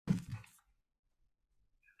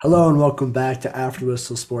Hello and welcome back to After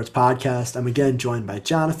Whistle Sports Podcast. I'm again joined by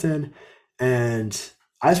Jonathan, and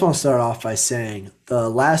I just want to start off by saying the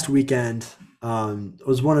last weekend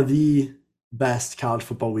was one of the best college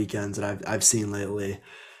football weekends that I've seen lately.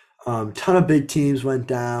 Ton of big teams went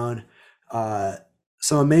down, uh,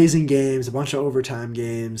 some amazing games, a bunch of overtime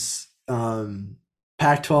games.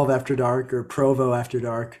 Pac-12 after dark or Provo after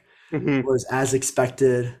dark hmm was as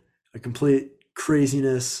expected, a complete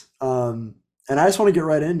craziness. And I just want to get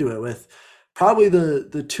right into it with probably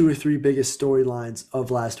the two or three biggest storylines of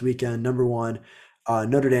last weekend. Number one,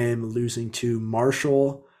 Notre Dame losing to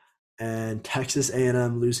Marshall and Texas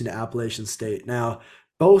A&M losing to Appalachian State. Now,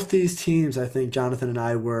 both these teams, I think Jonathan and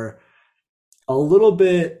I were a little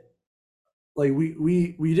bit like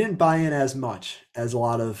we didn't buy in as much as a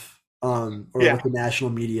lot of or what Yeah, the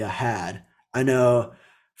national media had. I know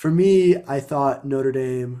for me, I thought Notre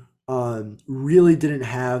Dame really didn't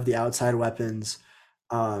have the outside weapons,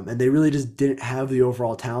 and they really just didn't have the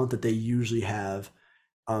overall talent that they usually have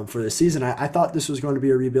for the season. I thought this was going to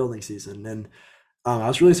be a rebuilding season, and I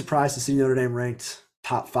was really surprised to see Notre Dame ranked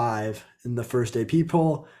top five in the first AP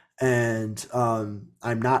poll, and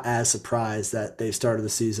I'm not as surprised that they started the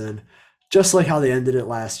season just like how they ended it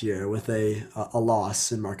last year with a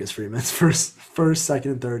loss in Marcus Freeman's first,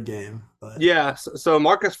 second, and third game. But yeah. So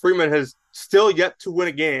Marcus Freeman has still yet to win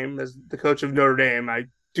a game as the coach of Notre Dame. I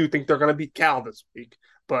do think they're going to beat Cal this week,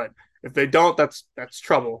 but if they don't, that's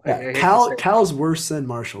trouble. I yeah, hate to say it. Cal's worse than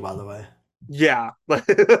Marshall, by the way. Yeah, like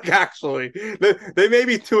actually, they may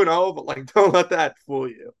be 2-0, but like don't let that fool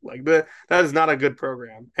you. That is not a good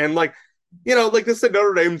program. And like this is a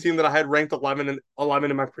Notre Dame team that I had ranked 11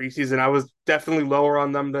 in my preseason. I was definitely lower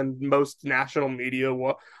on them than most national media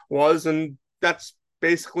was, and that's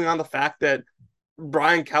basically on the fact that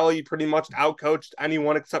Brian Kelly pretty much outcoached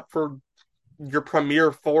anyone except for your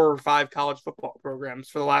premier 4 or 5 college football programs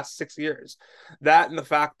for the last 6 years. That and the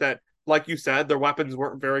fact that, like you said, their weapons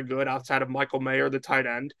weren't very good outside of Michael Mayer, the tight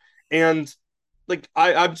end. And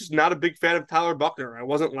I'm just not a big fan of Tyler Buckner. I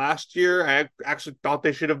wasn't last year. I actually thought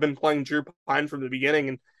they should have been playing Drew Pine from the beginning,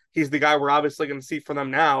 and he's the guy we're obviously going to see for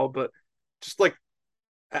them now. But just like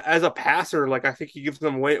as a passer, like I think he gives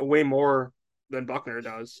them way more than Buckner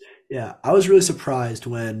does. Yeah, I was really surprised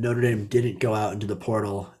when Notre Dame didn't go out into the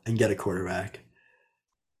portal and get a quarterback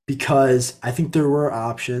because I think there were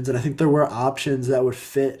options, and I think there were options that would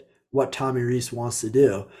fit what Tommy Rees wants to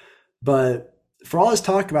do. But for all this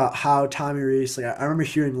talk about how Tommy Rees, like I remember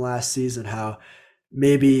hearing last season how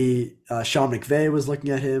maybe Sean McVay was looking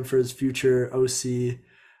at him for his future OC,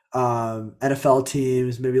 NFL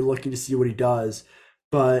teams maybe looking to see what he does.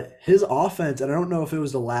 But his offense, and I don't know if it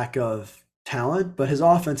was the lack of talent, but his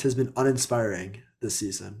offense has been uninspiring this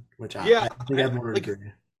season, which Yeah, I think everyone would like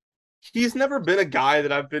agree. he's never been a guy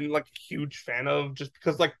that I've been like a huge fan of, just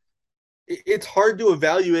because like it's hard to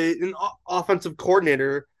evaluate an offensive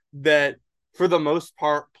coordinator that for the most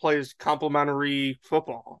part plays complementary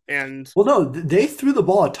football. And Well, no, they threw the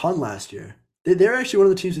ball a ton last year. They're actually one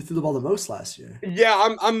of the teams who threw the ball the most last year.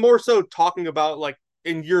 yeah, I'm more so talking about like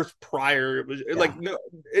in years prior. It was Yeah. like no,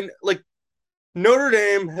 in like Notre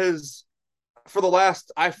Dame has for the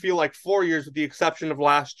last, I feel like 4 years, with the exception of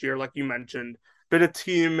last year, like you mentioned, been a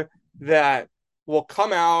team that will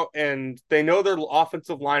come out and they know their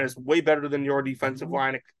offensive line is way better than your defensive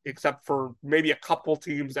line, except for maybe a couple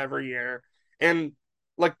teams every year. And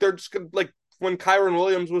like they're just like when Kyron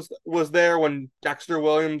Williams was there, when Dexter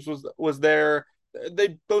Williams was there,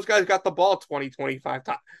 those guys got the ball 20 25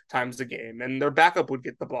 times a game, and their backup would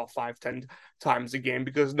get the ball 5 10 times a game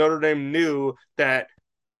because Notre Dame knew that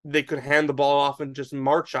they could hand the ball off and just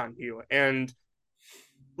march on you. And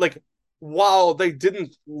like while they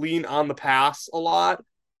didn't lean on the pass a lot,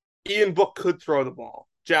 Ian Book could throw the ball.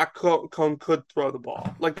 Jack Cohn could throw the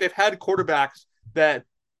ball. Like they've had quarterbacks that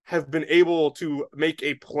have been able to make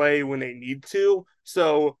a play when they need to.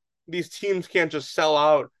 So these teams can't just sell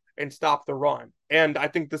out and stop the run. And I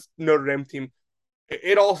think this Notre Dame team,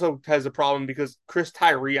 it also has a problem because Chris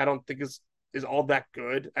Tyree, I don't think is all that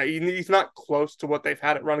good. He's not close to what they've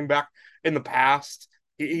had at running back in the past.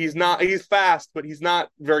 He's not. He's fast, but he's not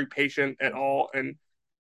very patient at all. And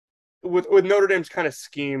with Notre Dame's kind of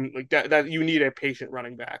scheme, like that you need a patient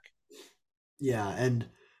running back. Yeah, and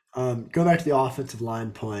go back to the offensive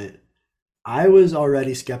line point. I was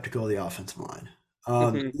already skeptical of the offensive line.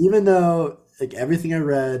 Mm-hmm. Even though like everything I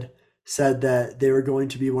read said that they were going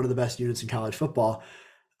to be one of the best units in college football,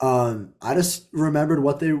 I just remembered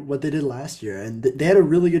what they did last year, and they had a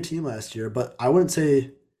really good team last year. But I wouldn't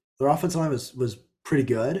say their offensive line was pretty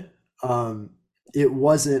good. It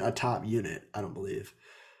wasn't a top unit, I don't believe.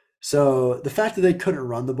 So the fact that they couldn't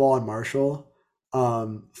run the ball on Marshall,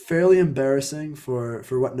 Fairly embarrassing for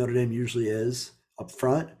what Notre Dame usually is up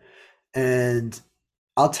front. And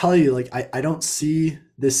I'll tell you, like I don't see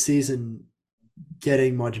this season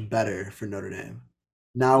getting much better for Notre Dame.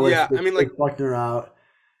 Now Yeah, I mean, like, with Buckner out,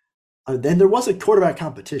 then there was a quarterback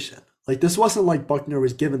competition. Like this wasn't like Buckner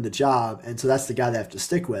was given the job, and so that's the guy they have to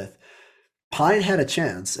stick with. Pine had a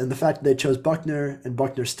chance, and the fact that they chose Buckner and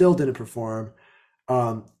Buckner still didn't perform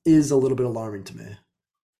is a little bit alarming to me.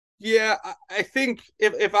 yeah, I think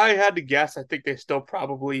if I had to guess, I think they still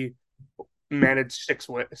probably managed six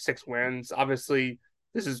wins. Obviously,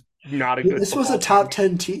 this is not a good This was a football top team.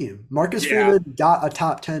 10 team. Marcus Yeah, Freeman got a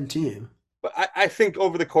top 10 team. but I think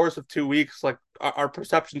over the course of 2 weeks, like our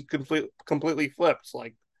perceptions completely flipped.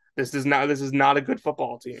 Like this is not a good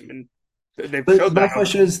football team, and they've But showed my that.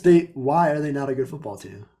 question is, they why are they not a good football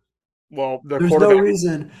team? Well, the There's no quarterback.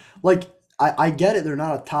 reason. Like I get it, they're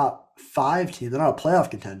not a top 5 team, they're not a playoff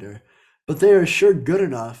contender, but they are sure good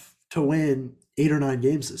enough to win 8 or 9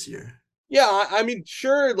 games this year. Yeah, I mean,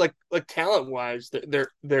 sure, like talent wise,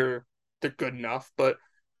 they're good enough, but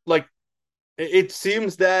like it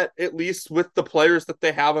seems that at least with the players that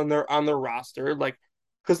they have on their roster, like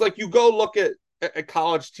because like you go look at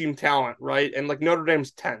college team talent, right? And like Notre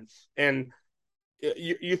Dame's 10th, and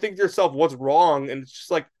you think to yourself, what's wrong? And it's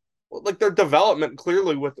just like their development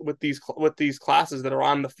clearly with these classes that are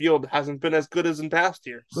on the field hasn't been as good as in past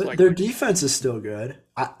years. But Like, their defense is still good.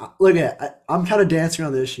 Look at I'm kind of dancing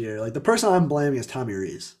on this year. Like the person I'm blaming is Tommy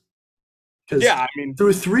Rees because yeah, I mean,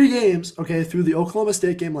 through 3 games, okay, through the Oklahoma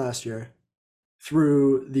State game last year,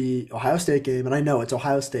 through the Ohio State game, and I know it's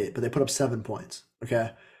Ohio State, but they put up 7 points.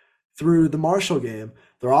 Okay, through the Marshall game,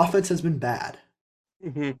 their offense has been bad,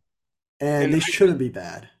 mhm. and and they shouldn't be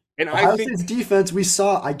bad. I Ohio think State's defense, we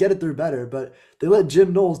saw. I get it, they're better, but they let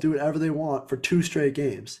Jim Knowles do whatever they want for 2 straight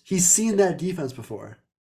games. He's seen that defense before,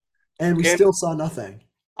 and we and still saw nothing.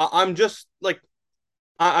 I'm just like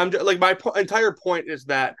I'm just, like entire point is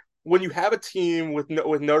that when you have a team with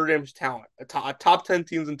Notre Dame's talent, a top 10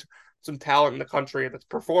 teams and some talent in the country that's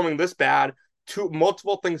performing this bad, two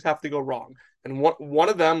multiple things have to go wrong, and one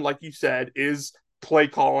of them, like you said, is play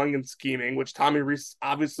calling and scheming, which Tommy Rees is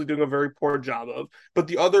obviously doing a very poor job of. But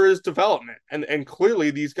the other is development, and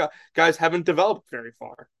clearly these guys haven't developed very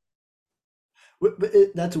far. But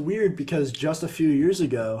that's weird because just a few years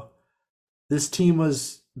ago, this team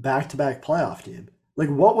was back-to-back playoff team. Like,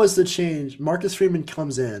 what was the change? Marcus Freeman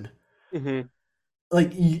comes in. Mm-hmm.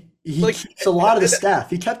 Like, he Like keeps a lot of the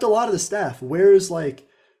staff. He kept a lot of the staff. Where's like,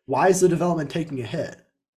 why is the development taking a hit?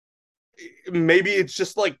 maybe it's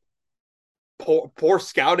just like poor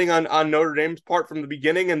scouting on Notre Dame's part from the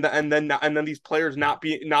beginning, and then these players not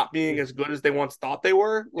being as good as they once thought they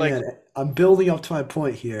were. Like, Again, I'm building up to my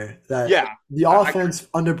point here that yeah, the I offense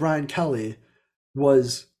under Brian Kelly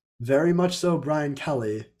was very much so Brian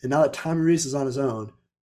Kelly, and now that Tommy Rees is on his own,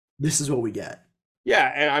 this is what we get.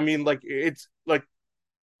 yeah, and I mean, like it's like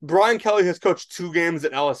Brian Kelly has coached 2 games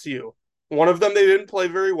at LSU. One of them they didn't play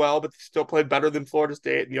very well, but they still played better than Florida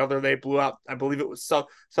State, and the other they blew out. I believe it was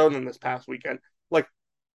Southern this past weekend. Like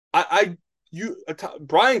I you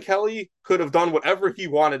Brian Kelly could have done whatever he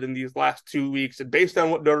wanted in these last 2 weeks, and based on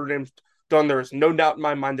what Notre Dame's done, there is no doubt in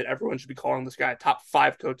my mind that everyone should be calling this guy a top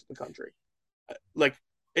 5 coach in the country. Like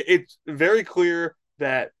it's very clear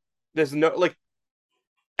that there's no like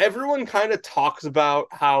everyone kind of talks about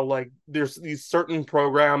how like there's these certain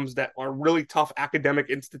programs that are really tough academic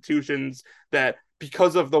institutions that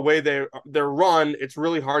because of the way they're run, it's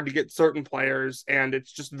really hard to get certain players, and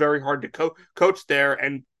it's just very hard to coach there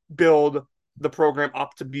and build the program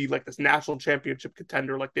up to be like this national championship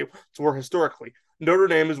contender like they were historically. Notre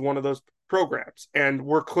Dame is one of those programs, and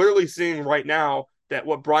we're clearly seeing right now that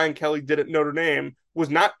what Brian Kelly did at Notre Dame was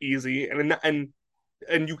not easy, and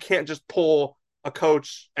you can't just pull a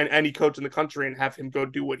coach and any coach in the country and have him go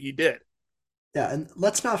do what he did. Yeah, and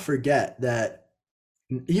let's not forget that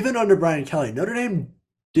even under Brian Kelly, Notre Dame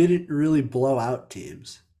didn't really blow out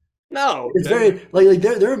teams. No, It's very like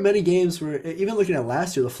there are many games where even looking at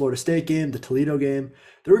last year, the Florida State game, the Toledo game,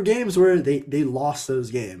 there were games where they lost those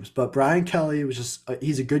games. But Brian Kelly was just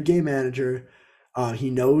he's a good game manager. He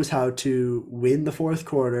knows how to win the fourth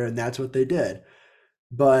quarter, and that's what they did.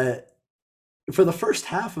 But for the first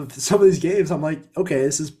half of some of these games, I'm like, okay,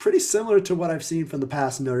 this is pretty similar to what I've seen from the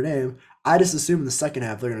past in Notre Dame. I just assume in the second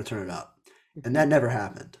half they're going to turn it up, and that never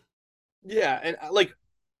happened. yeah, and like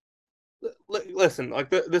listen,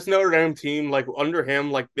 like this Notre Dame team, like under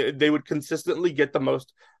him, like they would consistently get the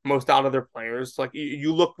most out of their players. Like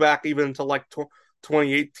you look back even to like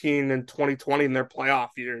 2018 and 2020 in their playoff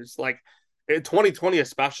years, like in 2020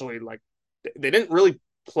 especially, like they didn't really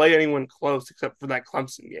play anyone close except for that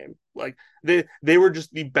Clemson game. Like they were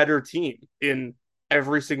just the better team in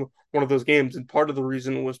every single one of those games, and part of the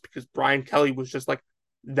reason was because Brian Kelly was just like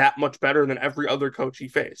that much better than every other coach he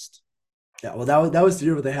faced. Yeah, well, that was the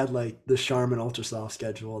year where they had like the Charmin Ultra Soft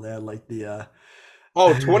schedule. They had like the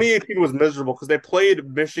Oh, 2018 was miserable because they played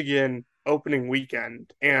Michigan opening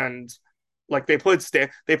weekend, and like they played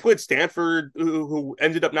Stanford, who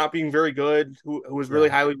ended up not being very good, who was really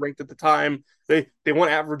yeah, highly ranked at the time. They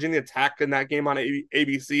went at Virginia Tech in that game on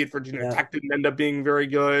ABC, and Virginia yeah. Tech didn't end up being very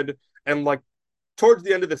good. And like towards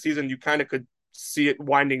the end of the season, you kind of could see it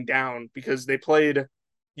winding down because they played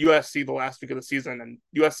USC the last week of the season, and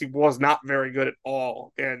USC was not very good at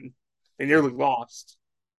all, and they nearly lost.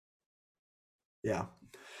 Yeah.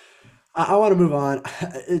 I want to move on.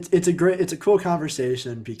 It's a cool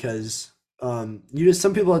conversation because you just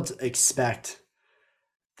some people expect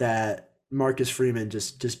that Marcus Freeman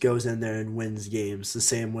just goes in there and wins games the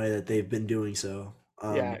same way that they've been doing so.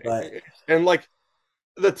 Yeah, But and like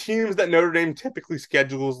the teams that Notre Dame typically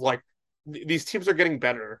schedules, like these teams are getting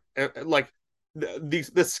better. Like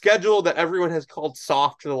the schedule that everyone has called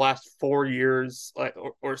soft for the last 4 years, like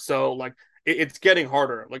or so, like it's getting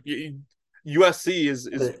harder. Like USC is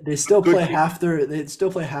they a still good play team. half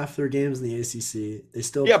their games in the ACC. They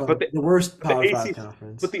still Yeah, play but the worst the Power Five ACC,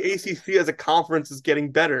 but conference the ACC as a conference is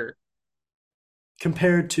getting better.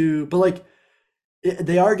 compared to, but like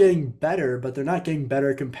they are getting better, but they're not getting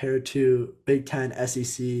better compared to Big Ten,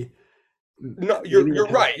 SEC, No, maybe the you're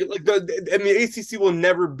Pac. right. Like and the ACC will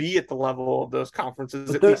never be at the level of those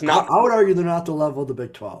conferences, But at least not I would argue they're not the level of the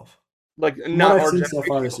Big 12 like from what not I've our seen so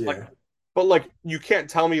far generation, this but like year. you can't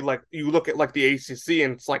tell me like you look at like the ACC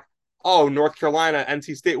and it's like, oh, North Carolina,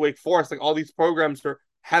 NC State, Wake Forest, like all these programs are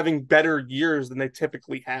having better years than they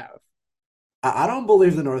typically have. I don't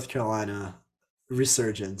believe the North Carolina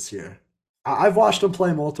resurgence here. I've watched them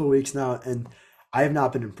play multiple weeks now, and I have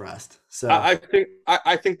not been impressed. So I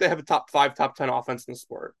think they have a top five, top 10 offense in the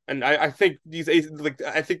sport, and I think like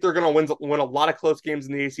I think they're gonna win a lot of close games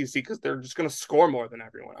in the ACC because they're just gonna score more than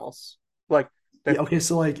everyone else. Like yeah, that, okay,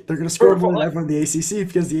 so like they're gonna score more than like, everyone in the ACC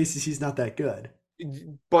because the ACC is not that good.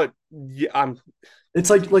 but yeah, I'm It's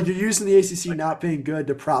like you're using the ACC not being good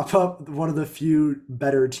to prop up one of the few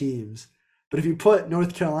better teams. But if you put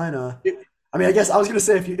North Carolina, if I mean, I guess I was gonna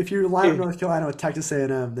say if you line up if North Carolina with Texas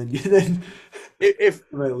A&M, then then if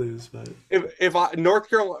you might lose. But North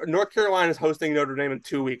Carolina is hosting Notre Dame in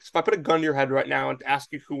 2 weeks. If I put a gun to your head right now and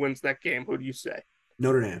ask you who wins that game, who do you say?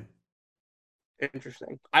 Notre Dame.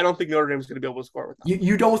 Interesting. I don't think Notre Dame is going to be able to score with them.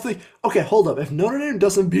 You don't think? Okay, hold up. If Notre Dame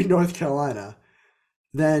doesn't beat North Carolina,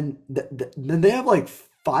 then they have like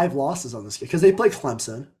five losses on this game because they play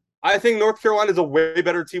Clemson. I think North Carolina is a way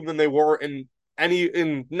better team than they were in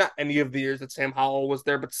not any of the years that Sam Howell was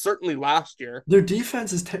there, but certainly last year. Their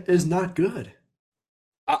defense is not good.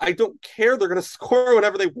 I don't care. They're going to score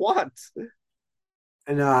whenever they want.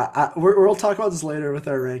 And we'll talk about this later with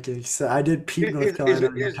our rankings. So I did peep North Carolina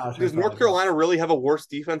in the top Does North 25. Carolina really have a worse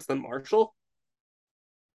defense than Marshall?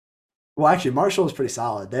 Well, actually, Marshall was pretty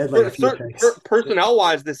solid. They had like a few picks. Personnel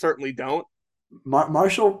wise, they certainly don't.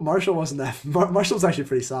 Marshall wasn't that. Marshall was actually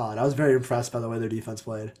pretty solid. I was very impressed by the way their defense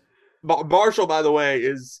played. But Marshall, by the way,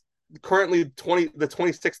 is currently the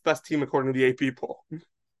 26th best team according to the AP poll.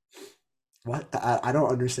 What? I don't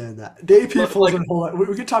understand that. The AP polls Like, are whole.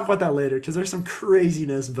 We can talk about that later because there's some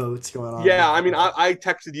craziness votes going on. yeah, I mean, I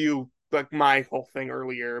texted you like my whole thing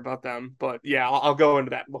earlier about them, but yeah, I'll go into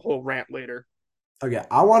that the whole rant later. Okay,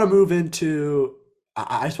 I want to move into.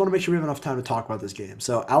 I just want to make sure we have enough time to talk about this game.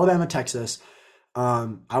 So Alabama, Texas.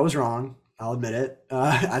 I was wrong. I'll admit it.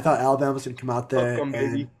 I thought Alabama was going to come out there Welcome,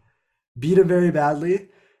 and baby. beat them very badly,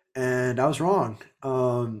 and I was wrong.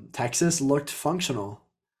 Texas looked functional,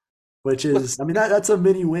 which Listen, is, I mean, that's a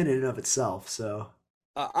mini win in and of itself. So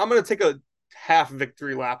I'm gonna take a half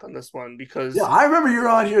victory lap on this one yeah, because I remember you're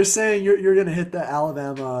on here saying you're going to hit the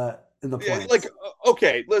Alabama in the yeah, like points.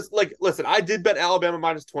 okay, listen. I did bet Alabama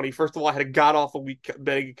minus 20. First of all, I had a god awful week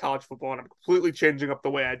betting college football, and I'm completely changing up the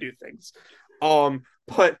way I do things.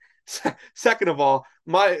 But second of all,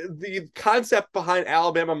 the concept behind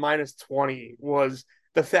Alabama minus 20 was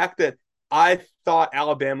the fact that I thought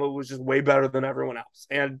Alabama was just way better than everyone else,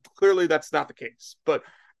 and clearly that's not the case. But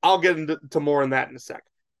I'll get into more on that in a sec.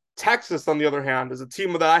 Texas, on the other hand, is a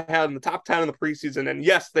team that I had in the top 10 in the preseason, and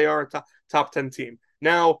yes, they are a top 10 team.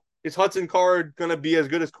 Now, is Hudson Card going to be as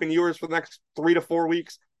good as Quinn Ewers for the next 3 to 4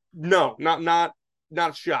 weeks? No, not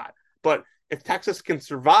a shot. But if Texas can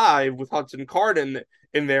survive with Hudson Card in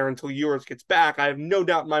there until Ewers gets back, I have no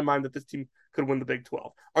doubt in my mind that this team could win the Big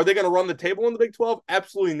 12. Are they going to run the table in the Big 12?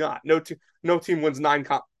 Absolutely not. No team wins nine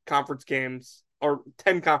conference games or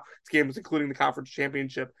 10 conference games, including the conference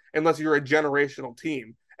championship, unless you're a generational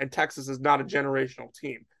team. And Texas is not a generational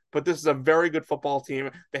team. But this is a very good football team.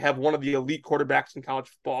 They have one of the elite quarterbacks in college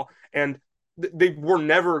football, and they were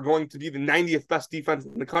never going to be the 90th best defense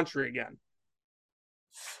in the country again.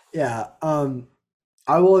 Yeah,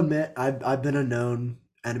 I will admit I've been a known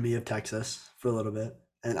enemy of Texas for a little bit,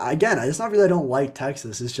 and again, it's not really I don't like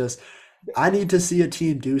Texas. It's just I need to see a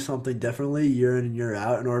team do something differently year in and year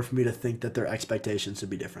out in order for me to think that their expectations should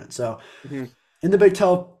be different. So Mm-hmm. in the Big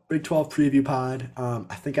 12 preview pod,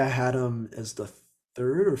 I think I had them as the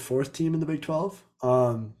third or fourth team in the Big 12.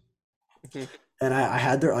 Mm-hmm. And I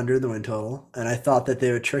had their under in the win total, and I thought that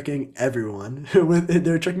they were tricking everyone. They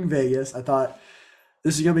were tricking Vegas. I thought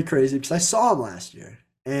this is gonna be crazy because I saw them last year,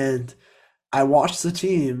 and I watched the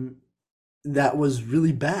team that was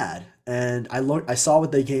really bad. And I saw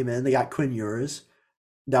what they came in. They got Quinn Ewers.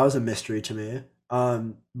 That was a mystery to me.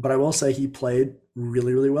 But I will say he played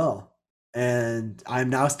really, really well. And I'm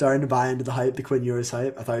now starting to buy into the hype, the Quinn Ewers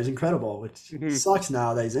hype. I thought he was incredible, which Mm-hmm. sucks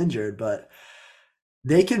now that he's injured, but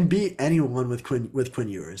they can beat anyone with Quinn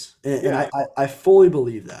Ewers. And Yeah, I fully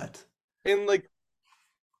believe that. and like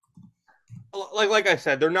I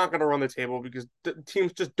said, they're not going to run the table because the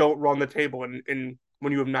teams just don't run the table in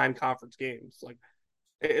when you have 9 conference games.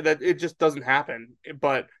 It just doesn't happen.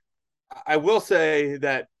 But I will say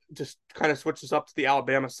that just kind of switches up to the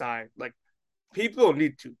Alabama side. Like people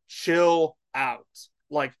need to chill out.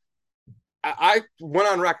 Like I went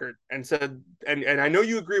on record and said, and I know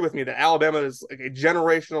you agree with me that Alabama is like a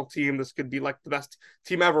generational team. This could be like the best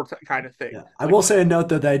team ever kind of thing. Yeah. I Like, will say a note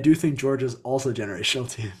though that I do think Georgia's also a generational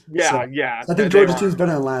team. yeah, yeah, So I think they Georgia's are team's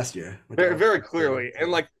better than last year, which very, I very clearly.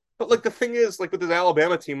 And but like the thing is, like with this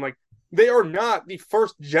Alabama team, like they are not the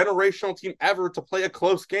first generational team ever to play a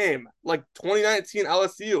close game. Like 2019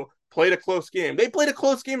 LSU played a close game. They played a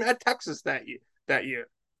close game at Texas that year. That year,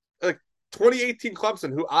 like 2018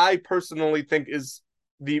 Clemson, who I personally think is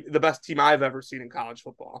the best team I've ever seen in college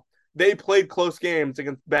football. They played close games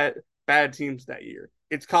against bad teams that year.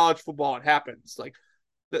 It's college football. It happens. Like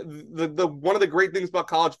the one of the great things about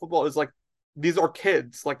college football is like these are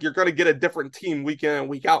kids. Like you're going to get a different team week in and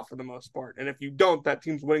week out for the most part. And if you don't, that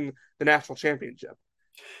team's winning the national championship.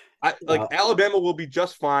 I like uh, Alabama will be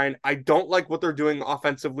just fine. I don't like what they're doing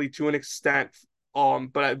offensively to an extent.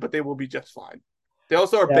 But they will be just fine. They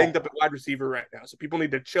also are yeah, banged up at wide receiver right now, so people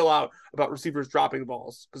need to chill out about receivers dropping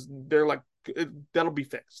balls because they're like that'll be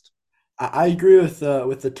fixed. I agree with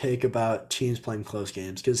the take about teams playing close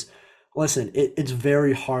games because listen, it's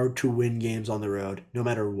very hard to win games on the road no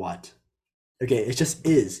matter what. Okay, it just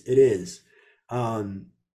is. It is. Um,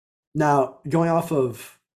 Now going off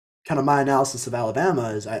of kind of my analysis of Alabama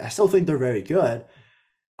is I still think they're very good.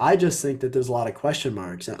 I just think that there's a lot of question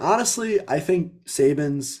marks. And honestly, I think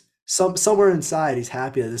Saban's somewhere inside he's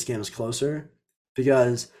happy that this game is closer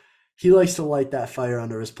because he likes to light that fire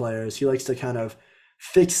under his players. He likes to kind of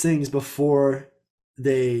fix things before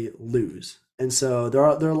they lose. And so there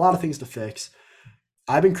are a lot of things to fix.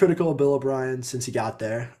 I've been critical of Bill O'Brien since he got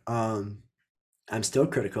there. I'm still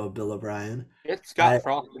critical of Bill O'Brien. Get I Scott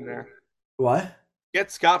Frost in there. what?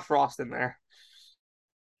 Get Scott Frost in there.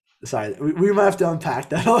 Sorry, we might have to unpack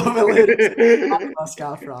that a little bit later. Talk about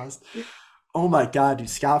Scott Frost. Oh my God, dude.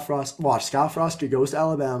 Scott Frost. Watch. Scott Frost goes to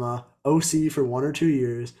Alabama, OC for 1 or 2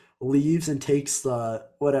 years, leaves and takes the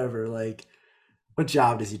whatever. Like, what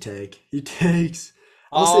job does he take? He takes.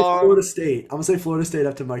 I'm gonna say Florida Um, State. I'm gonna say Florida State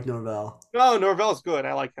up to Mike Norvell. no, Norvell's good.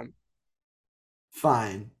 I like him.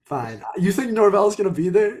 Fine, fine. You think Norvell's gonna be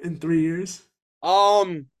there in 3 years?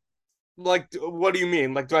 Um, what do you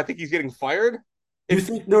mean? Like, do I think he's getting fired? You If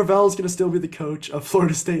think Norvell's gonna still be the coach of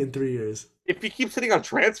Florida State in 3 years? if he keeps hitting on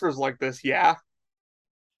transfers like this, yeah.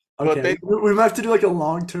 But Okay, then we might have to do like a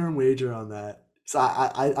long-term wager on that. So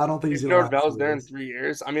I don't think he's if gonna last Norvell's there in 3 years. 3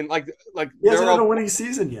 years, I mean, like He hasn't had a winning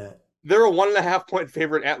season yet. they're a 1.5 point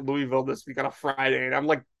favorite at Louisville this week on a Friday, and I'm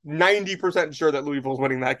like 90% sure that Louisville's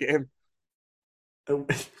winning that game.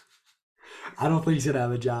 I don't think he's gonna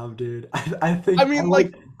have a job, dude. I I think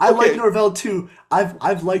mean, I like okay, Norvell too.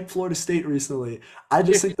 I've liked Florida State recently. I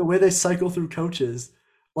just if think the way they cycle through coaches,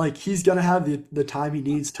 like he's gonna have the time he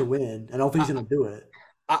needs to win. I don't think he's I, gonna do it.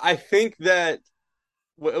 I think that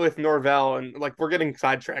with Norvell and like we're getting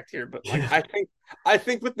sidetracked here, but like Yeah. I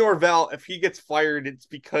think with Norvell, if he gets fired, it's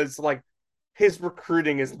because like his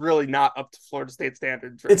recruiting is really not up to Florida State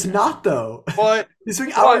standards right It's now. not though. But He's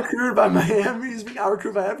being out but recruited by Miami. He's being out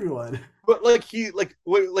recruited by everyone. but like he like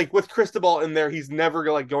with Cristobal in there, he's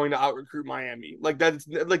never like going to out recruit Miami. Like that's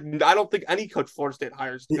like I don't think any coach Florida State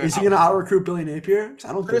hires is going Is to he out. gonna out recruit Billy Napier? 'Cause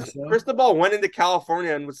I don't think so. Cristobal went into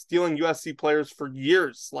California and was stealing USC players for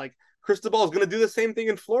years. Like Cristobal is going to do the same thing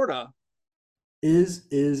in Florida. Is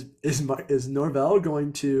Norvell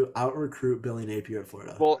going to out recruit Billy Napier at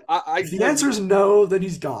Florida? Well, If the answer is no, then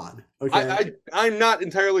he's gone. Okay. I'm not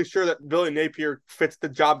entirely sure that Billy Napier fits the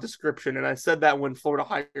job description, and I said that when Florida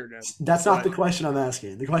hired him. That's not the question I'm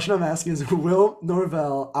asking. The question I'm asking is, will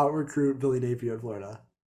Norvell out recruit Billy Napier at Florida?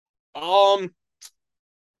 Um,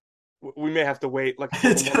 we may have to wait like a couple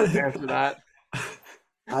months to answer that.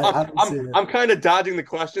 I'm kind of dodging the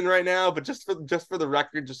question right now, but just for the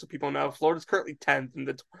record, just so people know, Florida's currently 10th in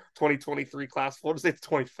the 2023 class. Florida State's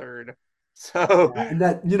 23rd. So yeah, and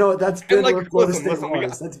that's been where Florida State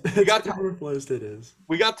was. That's where Florida State is.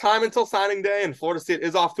 We got time until signing day, and Florida State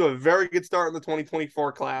is off to a very good start in the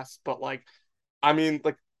 2024 class. But I mean,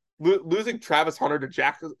 losing Travis Hunter to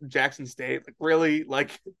Jackson State, really,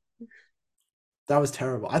 that was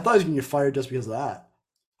terrible. I thought he was going to get fired just because of that.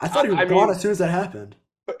 I thought he was gone as soon as that happened.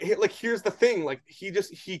 But here's the thing: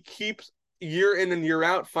 he keeps year in and year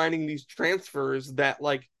out finding these transfers that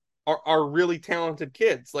are really talented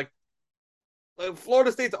kids.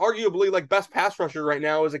 Florida State's arguably best pass rusher right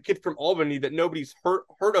now is a kid from Albany that nobody's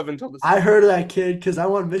heard of until this. I heard of that kid because I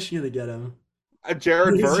want Michigan to get him.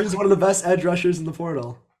 Jared Verse. He's one of the best edge rushers in the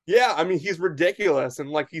portal. Yeah, I mean he's ridiculous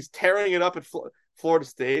and he's tearing it up at Florida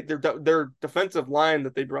State. Their defensive line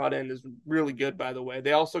that they brought in is really good, by the way.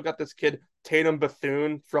 They also got this kid Tatum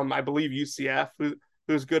Bethune from I believe UCF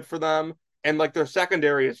who's good for them, and their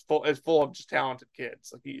secondary is full of just talented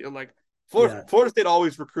kids. Florida State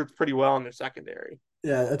always recruits pretty well in their secondary.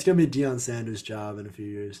 Yeah, that's gonna be Deion Sanders' job in a few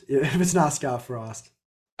years if it's not Scott Frost.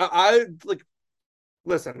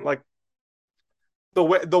 Listen, the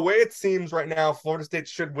way it seems right now, Florida State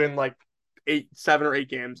should win 7 or 8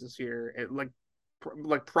 games this year.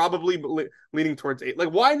 Probably leaning towards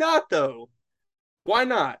 8. Why not though? Why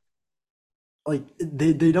not?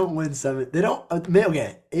 They don't win 7. They don't.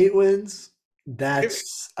 Okay, 8 wins. I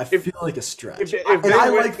feel like a stretch. I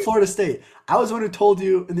like Florida State. I was the one who told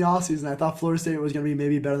you in the offseason I thought Florida State was going to be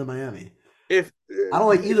maybe better than Miami. I don't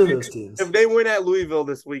like either of those teams. If they win at Louisville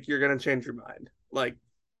this week, you're going to change your mind.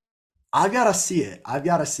 I've got to see it. I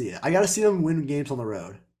got to see them win games on the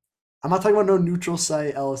road. I'm not talking about no neutral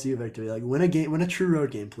site LSU victory. Win a true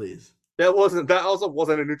road game, please. That also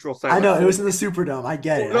wasn't a neutral site. I know it was in the Superdome. I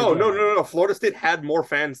get it. No. Florida State had more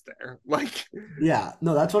fans there. Yeah,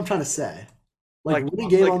 no, that's what I'm trying to say. Win a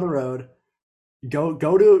game on the road. Go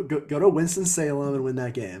to Winston-Salem and win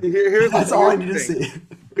that game. That's all I need to see.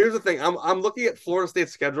 Here's the thing. I'm looking at Florida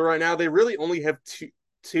State's schedule right now. They really only have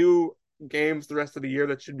two games the rest of the year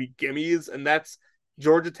that should be gimmies, and that's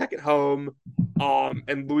Georgia Tech at home,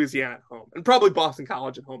 and Louisiana at home, and probably Boston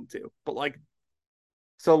College at home too. But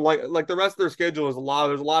the rest of their schedule is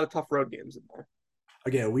there's a lot of tough road games in there.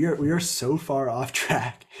 Okay, we are so far off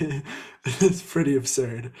track. It's pretty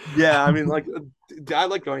absurd. Yeah, I mean, I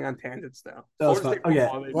like going on tangents now. That was fun. Okay,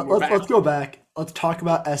 let's go back. Let's talk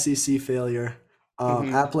about SEC failure.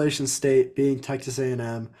 Appalachian State being Texas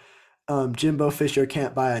A&M. Jimbo Fisher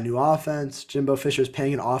can't buy a new offense. Jimbo Fisher is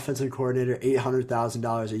paying an offensive coordinator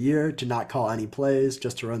 $800,000 a year to not call any plays,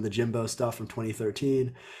 just to run the Jimbo stuff from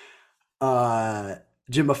 2013.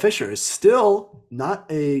 Jimbo Fisher is still not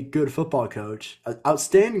a good football coach, an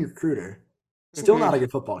outstanding recruiter, still not a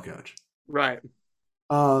good football coach. Right.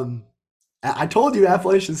 I told you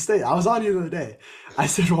Appalachian State. I was on you the other day. I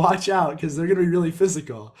said, watch out because they're going to be really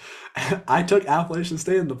physical. I took Appalachian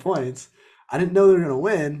State in the points. I didn't know they were going to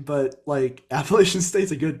win, but Appalachian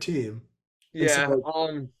State's a good team. Yeah.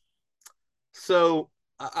 So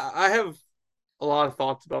I have a lot of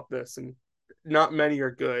thoughts about this, and not many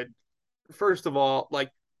are good. First of all,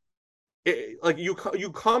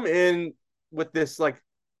 you come in with this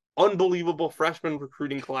unbelievable freshman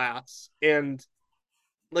recruiting class, and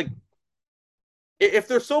if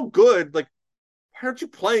they're so good, why aren't you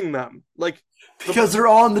playing them? Because they're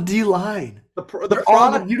all on the D line.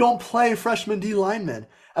 You don't play freshman D linemen.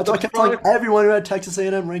 That's why I kept telling everyone who had Texas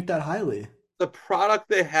A&M ranked that highly. The product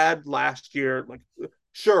they had last year,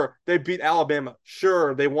 sure they beat Alabama.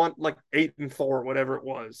 Sure they won 8-4, whatever it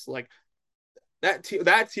was. That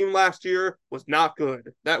team last year was not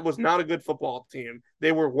good. That was not a good football team.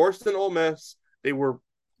 They were worse than Ole Miss. They were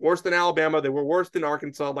worse than Alabama. They were worse than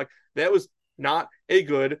Arkansas. That was not a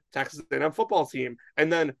good Texas A&M football team.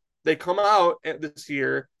 And then they come out this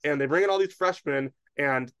year and they bring in all these freshmen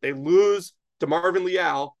and they lose DeMarvin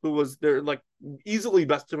Leal, who was their easily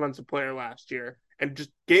best defensive player last year and just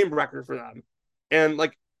game record for them. And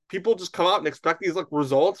people just come out and expect these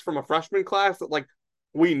results from a freshman class that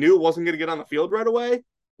we knew wasn't going to get on the field right away.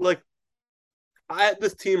 I had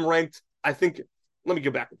this team ranked, I think, let me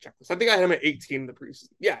go back and check this. I think I had them at 18 in the preseason.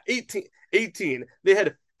 Yeah, 18. They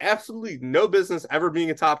had absolutely no business ever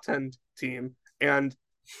being a top 10 team. And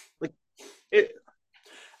like it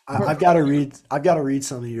I've got to read. I've got to read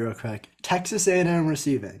something real quick. Texas A&M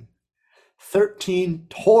receiving 13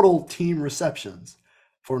 total team receptions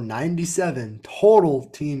for 97 total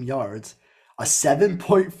team yards, a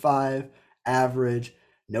 7.5 average,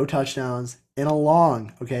 no touchdowns, and a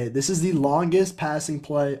long. Okay, this is the longest passing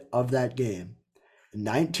play of that game.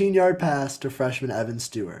 19-yard pass to freshman Evan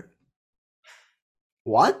Stewart.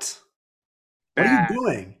 What? What are you bad,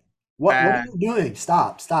 doing? What are bad. you doing?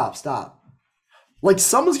 Stop, stop, stop. Like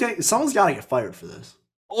someone's gotta get fired for this.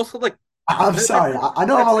 Also, like I'm sorry. I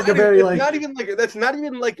know I'm that's on like a not even very it's like not even like that's not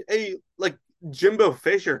even like a like Jimbo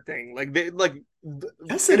Fisher thing. Like they like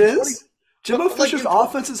yes it in 20 is. Jimbo but like Fisher's in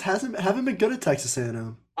offenses hasn't haven't been good at Texas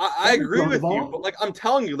A&M. I They haven't agree thrown the with you, but ball. like I'm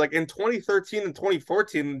telling you, like in 2013 and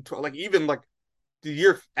 2014, like even like the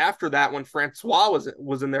year after that when Francois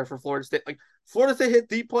was in there for Florida State, like Florida State hit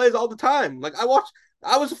deep plays all the time. Like I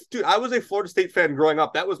was a Florida State fan growing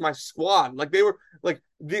up. That was my squad. Like they were like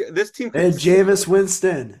this team They could had Jameis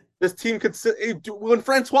Winston. this team could when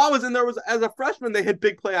Francois was in there was as a freshman they hit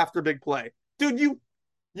big play after big play. Dude,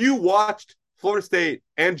 you watched Florida State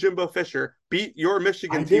and Jimbo Fisher beat your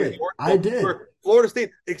I Michigan team at did. I Yorkville, did. where Florida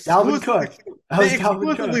State Dalvin exclusively Cook. That was they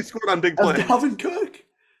Dalvin exclusively Cook. scored on big That was plays. Dalvin Cook.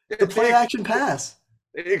 The play They action pass.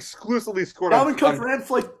 exclusively scored Dalvin Cook on. ran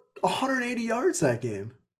for like 180 yards that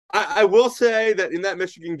game. I will say that in that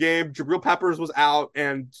Michigan game, Jabril Peppers was out,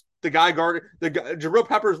 and Jabril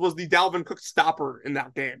Peppers was the Dalvin Cook stopper in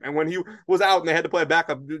that game. And when he was out and they had to play a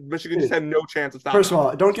backup, Michigan just Dude, had no chance of stopping first of him.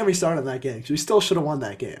 all, don't get me started on that game because we still should have won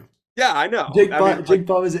that game. Yeah, I know. I mean, like Jake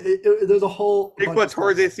Butt was there's a whole Big bunch of Butt stuff.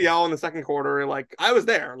 tore his ACL in the second quarter. Like I was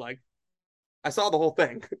there. Like I saw the whole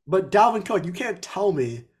thing. But Dalvin Cook, you can't tell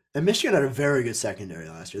me. And Michigan had a very good secondary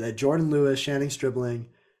last year. They had Jordan Lewis, Channing Stribling.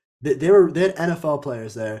 They had NFL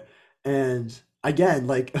players there. And again,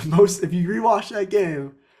 like most if you rewatch that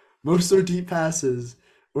game, most of their deep passes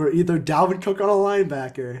were either Dalvin Cook on a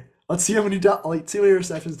linebacker. Let's see how many see how many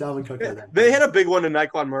receptions Dalvin Cook had that They game. had a big one to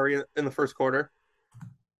Nyquan Murray in the first quarter,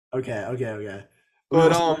 Okay, okay, okay.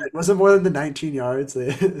 but Was it more than the 19 yards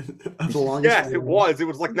of the longest yes, play it ever? was. It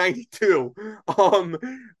was like 92. Um,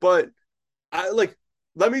 but I like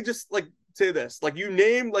let me just like say this. Like you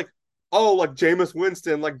name like oh like Jameis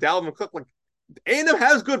Winston, like Dalvin Cook, like A&M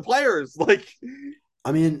has good players. Like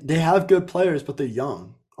I mean, they have good players, but they're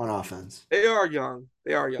young on offense. they are young.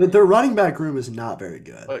 They are But young. their running back room is not very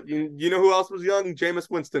good. But you know who else was young? Jameis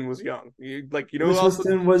Winston was young. You know who Jameis else was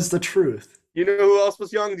Winston was the truth. you know who else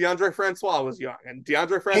was young? DeAndre Francois was young, and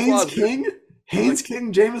DeAndre Francois Haynes is King, like Haynes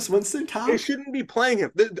King, Jameis Winston they count? shouldn't be playing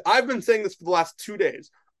him. I've been saying this for the last 2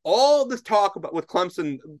 days. All this talk about with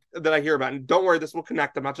Clemson that I hear about, and don't worry, this will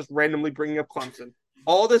connect. I'm not just randomly bringing up Clemson.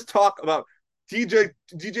 All this talk about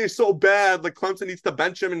DJ's so bad, like Clemson needs to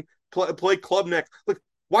bench him and play club next. Like,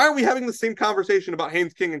 why are we having the same conversation about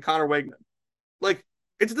Haynes King and Connor Wegman? Like,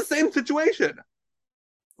 it's the same situation.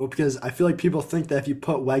 Well, because I feel like people think that if you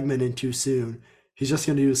put Wegman in too soon, he's just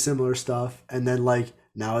going to do similar stuff, and then like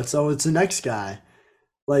now it's the next guy.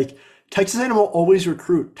 Like Texas A&M will always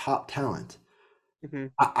recruit top talent. Mm-hmm.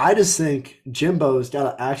 I just think Jimbo's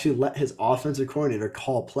got to actually let his offensive coordinator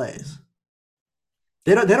call plays.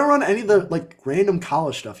 They don't run any of the like random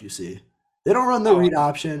college stuff you see. They don't run the Oh, read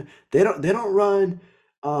option. They don't run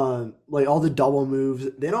like all the double moves.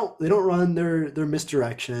 They don't run their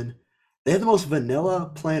misdirection. They have the most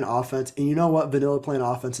vanilla playing offense, and you know what vanilla playing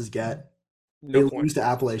offenses get? They no lose points. to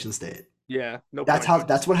Appalachian State. Yeah, no That's points. how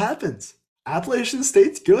that's what happens. Appalachian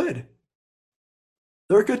State's good.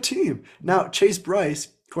 They're a good team. Now, Chase Bryce,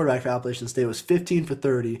 quarterback for Appalachian State, was 15 for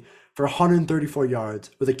 30 for 134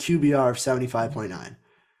 yards with a QBR of 75.9.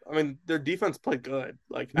 I mean, their defense played good.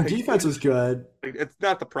 The defense was good. It's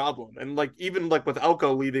not the problem. And like even like with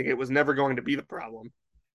Elko leaving, it was never going to be the problem.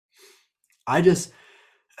 I just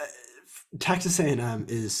uh, Texas A&M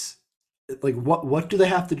is like what do they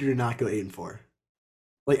have to do to not go 8-4?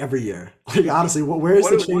 Like every year. Like honestly, where's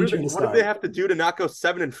the change going to What do they start? have to do to not go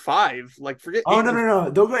 7-5? Like forget Oh eight no and no no!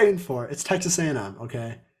 They'll go 8-4. It's Texas A&M.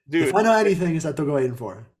 Okay. If I dude. know anything, is that they'll go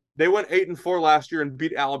 8-4. They went 8-4 last year and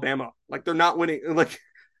beat Alabama. Like they're not winning. Like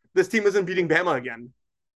this team isn't beating Bama again.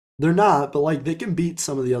 They're not, but like they can beat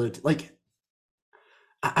some of the other like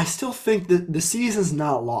I still think that the season's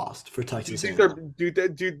not lost for Do you Texas think they're A&M.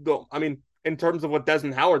 do I mean, in terms of what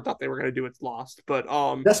Desmond Howard thought they were going to do, it's lost. But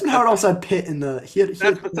Desmond Howard also had Pitt in the he that's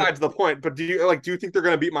had Pitt. besides the point. But do you think they're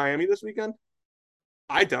going to beat Miami this weekend?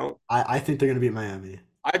 I don't. I think they're gonna beat Miami.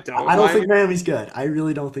 I don't. I don't Miami think Miami's good. I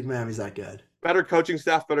really don't think Miami's that good. better coaching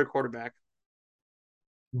staff, better quarterback.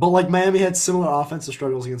 But like Miami had similar offensive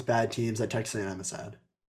struggles against bad teams that Texas A&M has had.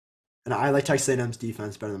 And I like Texas A&M's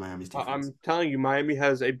defense better than Miami's defense. I'm telling you, Miami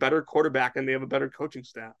has a better quarterback and they have a better coaching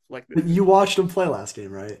staff. Like But you watched them play last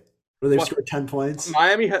game, right? Where they've what scored 10 points.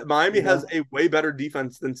 Miami Yeah. has a way better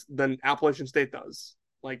defense than Appalachian State does.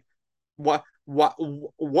 Like what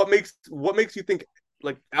makes you think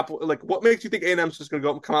what makes you think A&M's just going to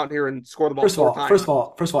go come out here and score the ball First of four all, times? first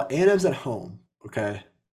of all, A&M's at home, okay?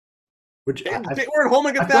 Which They were at home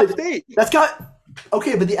I against feel App like State. that's got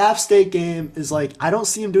okay, but the App State game is like I don't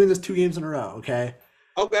see him doing this 2 games in a row, okay?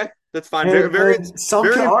 Okay, that's fine. Very, very, And some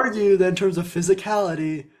could very. argue that in terms of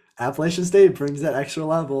physicality, Appalachian State brings that extra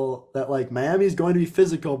level that like Miami's going to be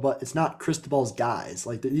physical, but it's not Cristobal's guys.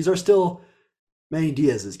 Like these are still Manny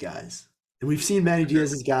Diaz's guys, and we've seen Manny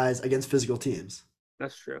Diaz's guys against physical teams.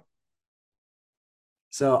 That's true.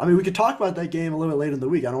 So I mean, we could talk about that game a little bit later in the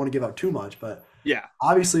week. I don't want to give out too much, but Yeah.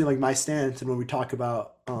 obviously, like my stance and when we talk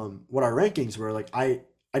about what our rankings were, like I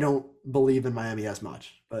don't believe in Miami as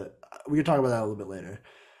much, but we can talk about that a little bit later.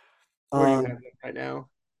 Where do you have Um, them right now?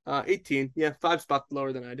 18. Yeah, 5 spots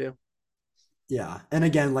lower than I do. yeah, and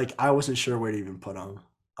again, like I wasn't sure where to even put them.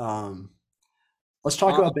 Um, let's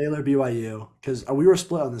talk Uh, about Baylor BYU because we were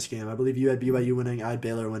split on this game. I believe you had BYU winning, I had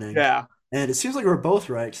Baylor winning, yeah. and it seems like we're both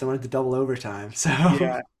right because I went to double overtime. So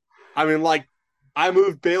Yeah. I mean, like, I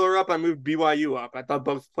moved Baylor up. I moved BYU up. I thought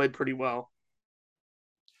both played pretty well.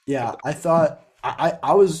 yeah, I thought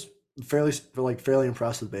I was fairly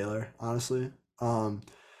impressed with Baylor, honestly. Um,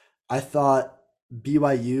 I thought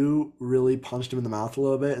BYU really punched him in the mouth a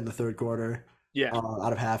little bit in the third quarter, Yeah.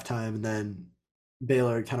 out of halftime, and then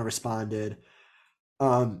Baylor kind of responded.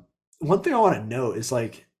 Um, one thing I want to note is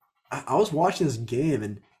like I was watching this game,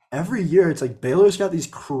 and every year it's like Baylor's got these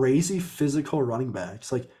crazy physical running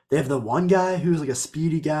backs. Like they have the one guy who's like a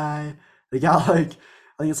speedy guy. They got like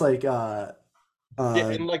I think it's like Yeah.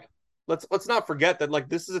 uh And, like, let's not forget that, like,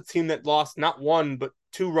 this is a team that lost not one, but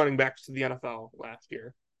two running backs to the NFL last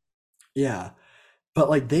year. yeah. But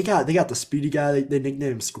like they got the speedy guy. They nicknamed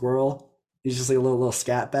him Squirrel. He's just like a little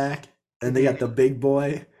scat back. And they got the big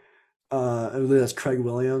boy. I believe that's Craig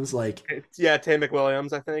Williams. Like Yeah, Tay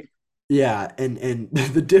McWilliams, I think. yeah, and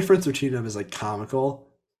the difference between them is like comical.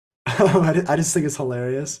 I just think it's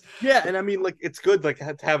hilarious. Yeah, and I mean, like, it's good, like,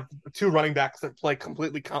 to have two running backs that play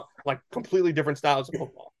completely different styles of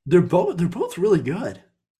football. They're both really good.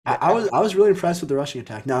 I, I Yeah. was I was really impressed with the rushing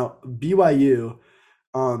attack. Now BYU,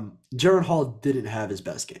 Jaron Hall didn't have his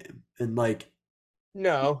best game, and like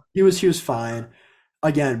No. he was fine.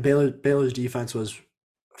 Again, Baylor's defense was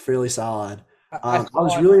fairly solid. I I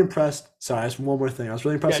was thought. really impressed. Sorry, just one more thing. I was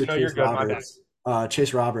really Yeah, impressed with no, you're Chase good. My bad. Roberts.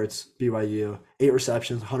 Chase Roberts, BYU, 8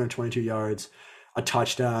 receptions, 122 yards, a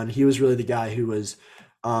touchdown. He was really the guy who was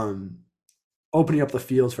um, opening up the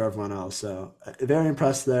field for everyone else. So very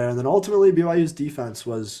impressed there. And then ultimately, BYU's defense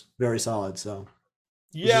was very solid. So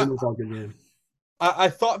it was Yeah, an overall good game. I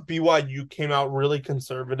thought BYU came out really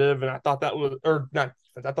conservative, and I thought that was, or not,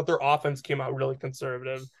 I thought their offense came out really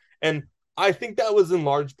conservative. And I think that was in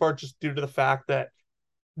large part just due to the fact that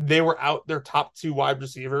they were out their top two wide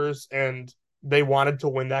receivers and they wanted to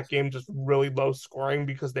win that game just really low scoring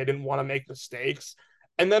because they didn't want to make mistakes.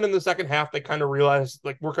 And then in the second half, they kind of realized,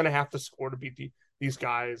 like, we're going to have to score to beat these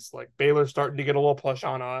guys. Like, Baylor's starting to get a little push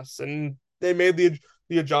on us, and they made the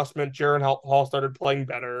adjustment. Jaron Hall started playing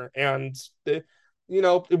better, and it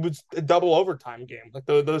was a double overtime game. Like,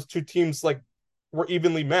 those two teams, like, were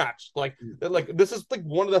evenly matched. Like, this is like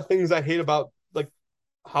one of the things I hate about, like,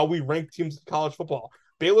 how we rank teams in college football.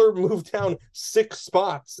 Baylor moved down 6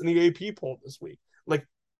 spots in the AP poll this week. Like,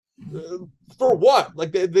 for what?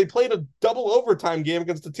 Like, they played a double overtime game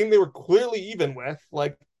against a team they were clearly even with.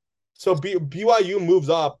 Like, so BYU moves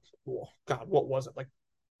up. Oh, God, what was it? Like,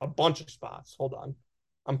 a bunch of spots. Hold on,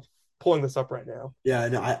 I'm pulling this up right now. Yeah,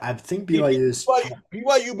 no, I think BYU's.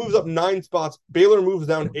 BYU moves up 9 spots. Baylor moves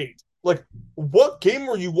down 8. Like, what game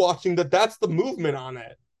were you watching that's the movement on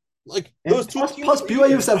it? Like, those And two plus, teams plus are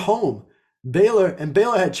BYU even. was at home. Baylor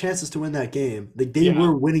had chances to win that game. Like they Yeah.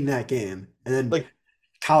 were winning that game, and then Like,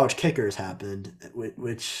 college kickers happened,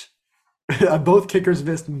 which both kickers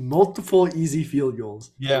missed multiple easy field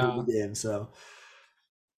goals in yeah. the game. So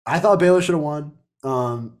I thought Baylor should have won.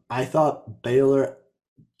 I thought Baylor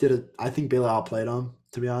did it. I think Baylor outplayed them,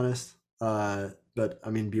 to be honest. But I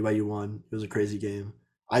mean BYU won. It was a crazy game.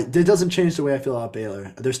 It doesn't change the way I feel about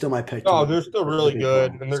Baylor. They're still my pick to Oh, win they're still the really Big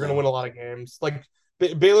good, 12. and they're going to So win a lot of games. Like,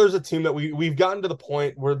 Baylor's a team that we've gotten to the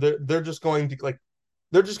point where they're just going to, like,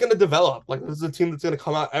 they're just going to develop. Like, this is a team that's going to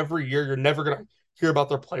come out every year. You're never going to hear about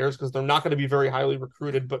their players because they're not going to be very highly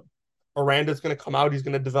recruited. But Aranda's going to come out. He's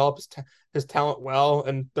going to develop his talent well,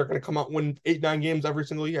 and they're going to come out and win 8, 9 games every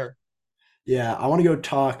single year. Yeah, I want to go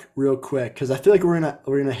talk real quick because I feel like we're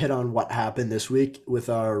gonna hit on what happened this week with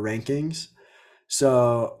our rankings.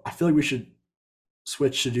 So I feel like we should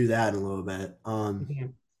switch to do that in a little bit.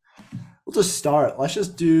 Mhm. We'll just start. Let's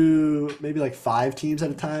just do maybe like 5 teams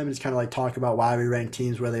at a time and just kind of like talk about why we rank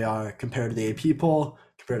teams where they are compared to the AP poll,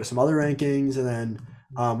 compared to some other rankings, and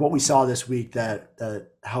then what we saw this week that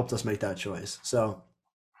helped us make that choice. So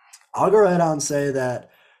I'll go right out and say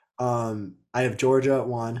that I have Georgia at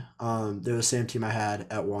 1. They're the same team I had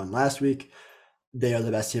at 1 last week. They are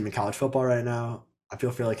the best team in college football right now. I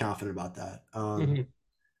feel fairly confident about that. Mhm.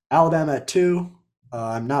 Alabama at 2.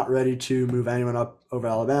 I'm not ready to move anyone up over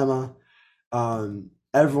Alabama.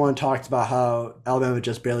 Everyone talked about how Alabama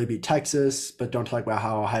just barely beat Texas, but don't talk about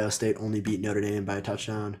how Ohio State only beat Notre Dame by a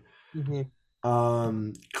touchdown. Mhm.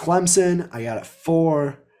 Clemson, I got at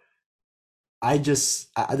 4. There's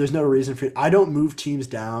no reason for I don't move teams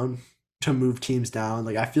down to move teams down.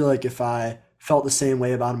 Like I feel like if I felt the same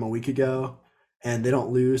way about them a week ago and they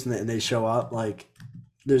don't lose and they show up, like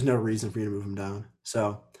there's no reason for you to move them down.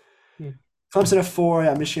 So Mhm. Clemson at 4,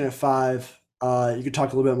 yeah, Michigan at 5. You could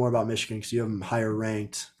talk a little bit more about Michigan because you have them higher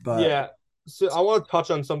ranked, but Yeah. So I want to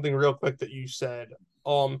touch on something real quick that you said.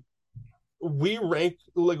 Um, we rank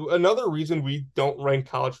like another reason we don't rank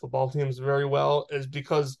college football teams very well is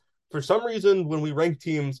because for some reason when we rank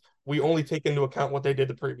teams, we only take into account what they did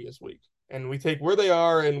the previous week. And we take where they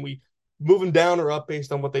are and we move them down or up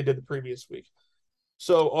based on what they did the previous week.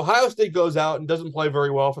 So Ohio State goes out and doesn't play very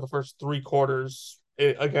well for the first 3 quarters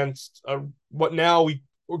against what now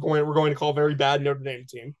we're going to call a very bad Notre Dame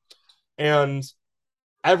team, and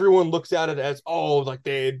everyone looks at it as like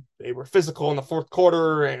they were physical in the fourth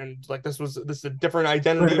quarter and like this is a different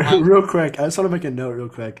identity of Ohio. real quick, I just want to make a note real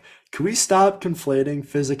quick. Can we stop conflating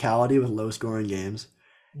physicality with low scoring games?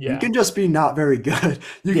 You Yeah, can just be not very good.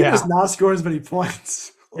 You can just yeah. not score as many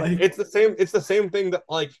points. Like, It's the same thing that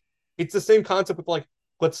like it's the same concept with like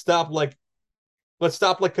let's stop like let's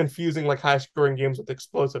stop like confusing like high scoring games with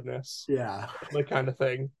explosiveness, yeah. like kind of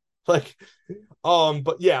thing. Like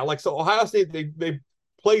but yeah, like so Ohio State they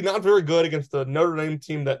played not very good against the Notre Dame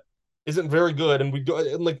team that isn't very good, and we do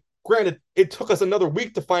and like granted it took us another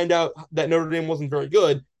week to find out that Notre Dame wasn't very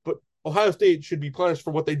good, but Ohio State should be punished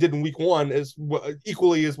for what they did in week 1 as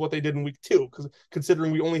equally as what they did in week 2, because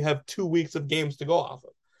considering we only have 2 weeks of games to go off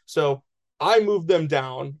of. So I moved them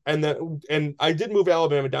down, and I did move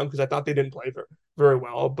Alabama down because I thought they didn't play very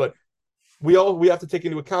well, but we have to take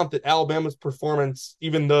into account that Alabama's performance,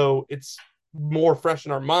 even though it's more fresh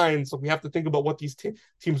in our minds, so we have to think about what these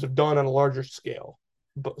teams have done on a larger scale.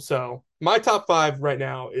 But so my top 5 right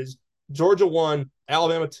now is Georgia 1,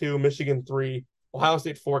 Alabama 2, Michigan 3, Ohio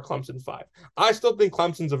State 4, Clemson 5. I still think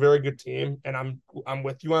Clemson's a very good team, and I'm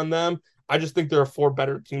with you on them. I just think there are 4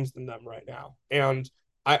 better teams than them right now, and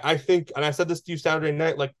I think, and I said this to you Saturday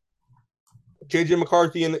night, like JJ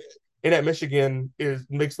McCarthy in at Michigan is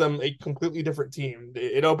makes them a completely different team.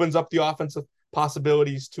 It opens up the offensive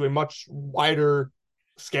possibilities to a much wider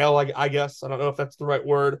scale, I guess. I don't know if that's the right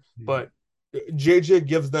word, but JJ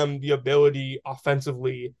gives them the ability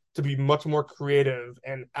offensively to be much more creative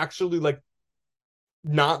and actually like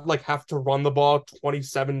not like have to run the ball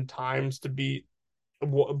 27 times to beat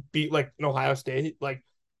like an Ohio State. Like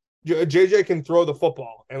JJ can throw the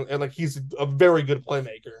football, and like he's a very good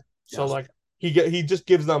playmaker. So Yes. like he just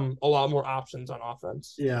gives them a lot more options on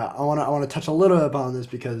offense. Yeah, I wanna touch a little bit upon this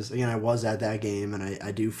because again I was at that game and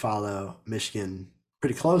I do follow Michigan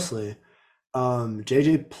pretty closely.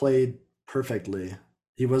 JJ played perfectly.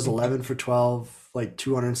 He was Mhm. 11 for 12, like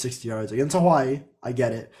 260 yards against Hawaii. I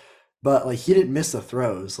get it, but like he didn't miss the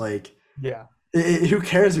throws. Like Yeah. who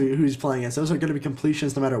cares who he's playing against? Those are going to be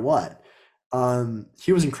completions no matter what.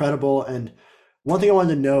 He was incredible. And one thing I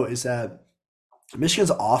wanted to note is that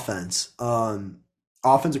Michigan's offense,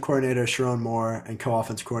 offensive coordinator Sharon Moore and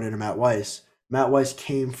co-offensive coordinator Matt Weiss. Matt Weiss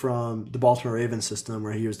came from the Baltimore Ravens system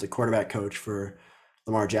where he was the quarterback coach for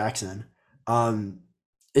Lamar Jackson. Um,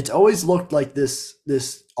 it's always looked like this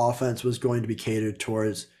offense was going to be catered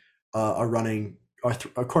towards a running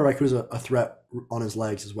a quarterback who was a threat on his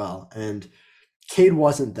legs as well. And Cade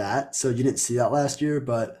wasn't that, so you didn't see that last year.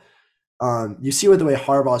 But you see with the way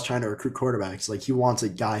Harbaugh is trying to recruit quarterbacks, like he wants a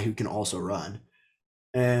guy who can also run,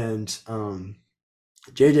 and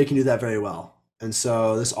JJ can do that very well. And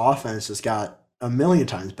so this offense just got a million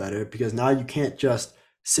times better because now you can't just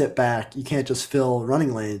sit back, you can't just fill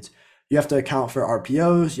running lanes. You have to account for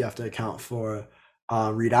RPOs, you have to account for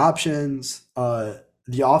read options.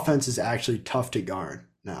 The offense is actually tough to guard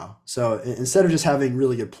now. So instead of just having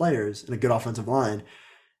really good players and a good offensive line,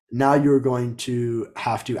 now you're going to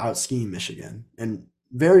have to out scheme Michigan. And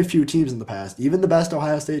very few teams in the past, even the best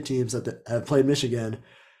Ohio State teams that have played Michigan,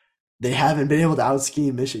 they haven't been able to out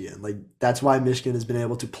scheme Michigan. Like that's why Michigan has been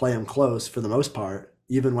able to play them close for the most part,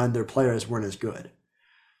 even when their players weren't as good.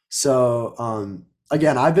 So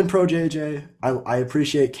again, I've been pro JJ. I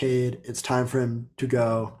appreciate Cade. It's time for him to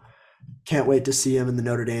go. Can't wait to see him in the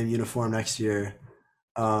Notre Dame uniform next year.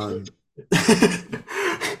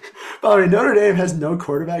 But I mean, Notre Dame has no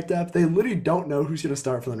quarterback depth. They literally don't know who's going to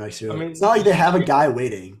start for the next I year. It's mean, not like they have a guy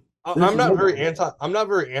waiting. There's I'm not very nobody. anti. I'm not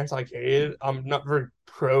very anti Cade. I'm not very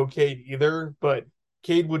pro Cade either. But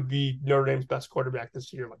Cade would be Notre Dame's best quarterback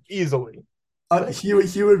this year, like easily. Like He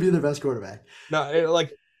would be the best quarterback. no,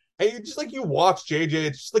 like just like you watch JJ,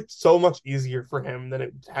 it's just like so much easier for him than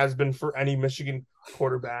it has been for any Michigan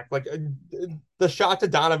quarterback. Like the shot to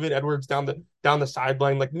Donovan Edwards down the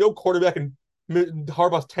sideline, like no quarterback in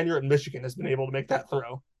Harbaugh's tenure at Michigan has been able to make that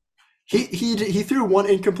throw. He threw one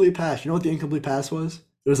incomplete pass. You know what the incomplete pass was?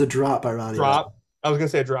 It was a drop by Ronnie Bell. Drop. I was gonna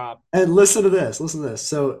say drop. And listen to this. Listen to this.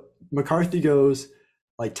 So McCarthy goes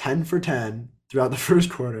like 10 for 10 throughout the first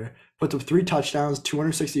quarter, puts up 3 touchdowns,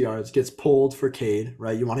 260 yards, gets pulled for Cade,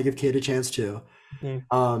 right? You want to give Cade a chance too.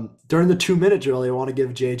 Mhm. During the 2 minute drill, they want to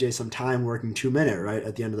give JJ some time working 2 minute, right?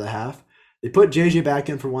 At the end of the half. They put JJ back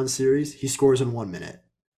in for one series. He scores in 1 minute.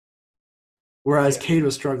 Whereas Yeah. Cade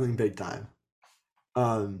was struggling big time.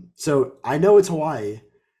 So I know it's Hawaii,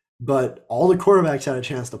 but all the quarterbacks had a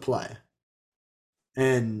chance to play.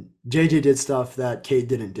 And JJ did stuff that Cade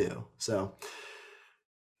didn't do. So,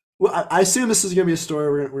 well, I assume this is going to be a story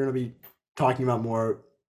we're going to be talking about more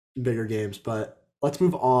bigger games, but let's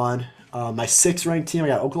move on. My sixth ranked team, I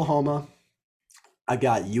got Oklahoma. I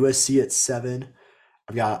got USC at 7.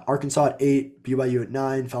 I've got Arkansas at 8, BYU at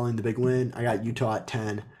 9, following the big win. I got Utah at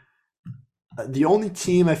 10. The only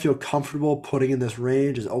team I feel comfortable putting in this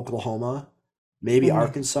range is Oklahoma, maybe Mhm.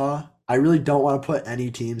 Arkansas. I really don't want to put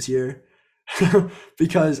any teams here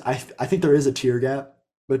because I think there is a tier gap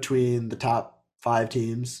between the top 5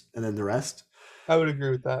 teams and then the rest. I would agree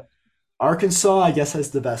with that. Arkansas, I guess,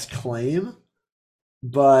 has the best claim,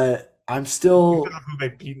 but I'm still Because of who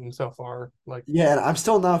they've beaten so far. Like yeah, and I'm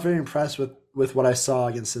still not very impressed with what I saw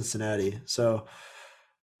against Cincinnati. So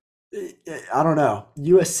I don't know.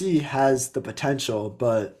 USC has the potential,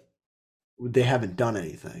 but they haven't done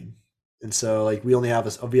anything. And so like we have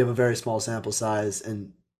a very small sample size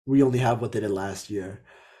and we only have what they did last year.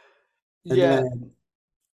 And yeah, then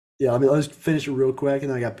yeah, I mean let's finish it real quick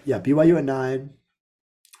and then I got BYU at 9.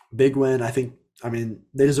 Big win. I mean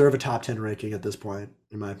they deserve a top 10 ranking at this point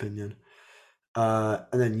in my opinion. And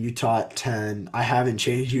then Utah at 10. I haven't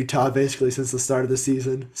changed Utah basically since the start of the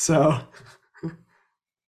season. So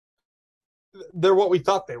they're what we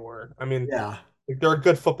thought they were. I mean, yeah. like, they're a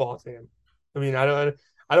good football team. I mean, I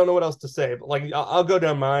don't know what else to say, but like I'll go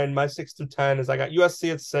down mine. My 6 through 10 is I got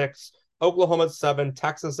USC at 6, Oklahoma at 7,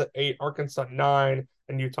 Texas at 8, Arkansas at 9,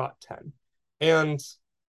 and Utah at 10. And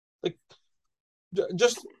like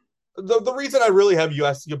just the reason I really have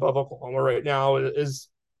USC above Oklahoma right now is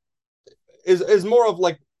more of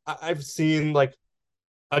like I've seen like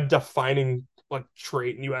a defining like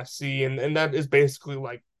trait in USC, and that is basically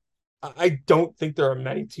like I don't think there are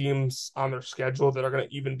many teams on their schedule that are going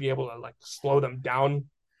to even be able to like slow them down.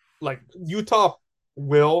 Like Utah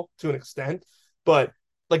will to an extent, but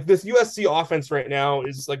like this USC offense right now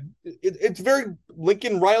is like it's very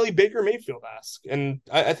Lincoln Riley Baker Mayfield esque, and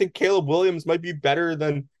I think Caleb Williams might be better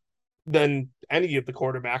than any of the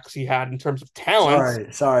quarterbacks he had in terms of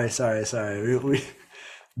talent. Sorry. We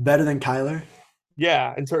better than Kyler.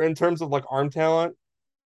 Yeah, in terms of like arm talent,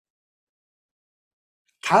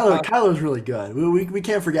 uh, Kyler's really good. We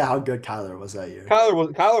can't forget how good Kyler was that year.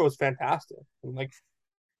 Kyler was fantastic. And like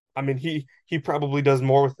I mean, he probably does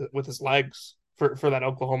more with his legs for that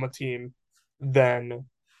Oklahoma team than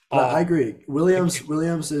But I um agree.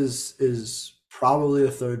 Williams is probably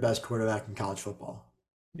the third best quarterback in college football.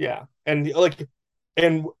 yeah. And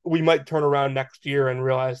we might turn around next year and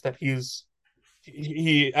realize that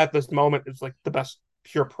he at this moment is like the best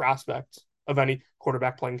pure prospect of any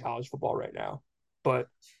quarterback playing college football right now. But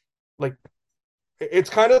like it's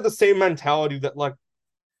kind of the same mentality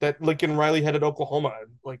that Lincoln Riley had at Oklahoma,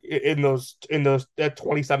 like in those that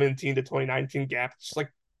 2017 to 2019 gap. It's just like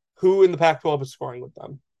who in the Pac-12 is scoring with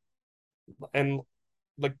them, and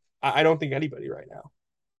like I don't think anybody right now.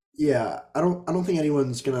 Yeah, I don't think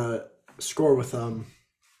anyone's gonna score with them.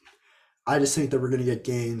 I just think that we're gonna get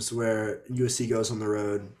games where USC goes on the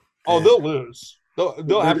road Oh, and they'll lose. They'll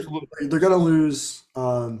they're absolutely they're lose, gonna lose.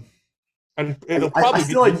 and it'll I probably be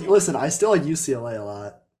still like listen. I still like UCLA a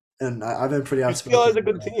lot, and I've been pretty UCLA outspoken is a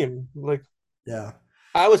good about it. team. Like Yeah,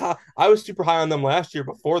 I was super high on them last year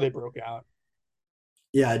before they broke out.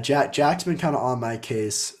 Yeah, Jack's been kind of on my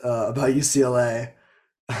case about UCLA.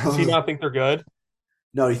 Does he not think they're good?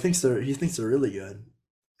 No, he thinks they're really good,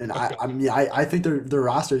 and Okay. I mean I think their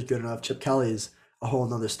roster is good enough. Chip Kelly's a whole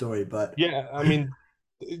nother story, but Yeah, I mean,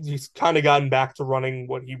 he's kind of gotten back to running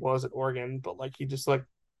what he was at Oregon, but like he just like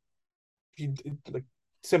he like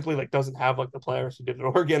simply like doesn't have like the players he did at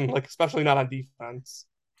Oregon, like especially not on defense.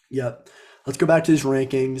 yep. Let's go back to these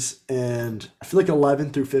rankings, and I feel like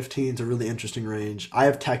 11 through 15 is a really interesting range. I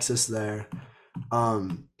have Texas there.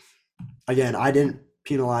 Um, Again, I didn't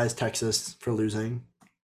penalize Texas for losing,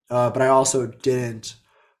 but I also didn't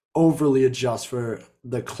overly adjust for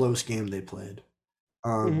the close game they played.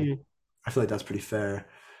 Um, Hmm. I feel like that's pretty fair.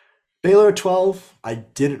 Baylor at 12, I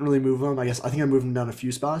didn't really move them. I think I moved them down a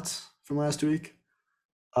few spots from last week.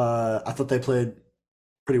 I thought they played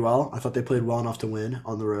pretty well. I thought they played well enough to win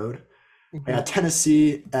on the road. I Hmm. got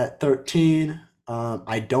Tennessee at 13.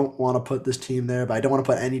 I don't want to put this team there, but I don't want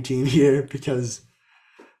to put any team here because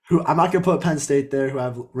who I'm not gonna put Penn State there, who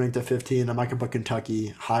I've ranked at 15. I'm not gonna put Kentucky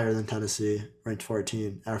higher than Tennessee, ranked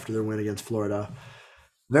 14 after their win against Florida.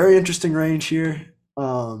 Very interesting range here.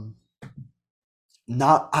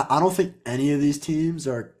 Not I don't think any of these teams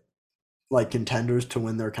are like contenders to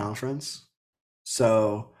win their conference.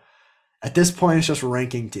 So at this point, it's just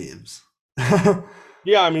ranking teams.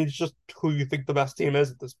 Yeah, I mean, it's just who you think the best team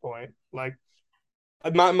is at this point. Like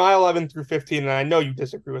my 11 through 15, and I know you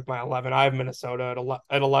disagree with my 11. I have Minnesota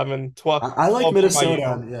at 11, 12, I like 12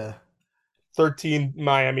 Minnesota. BYU, Yeah. 13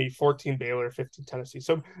 Miami, 14 Baylor, 15 Tennessee.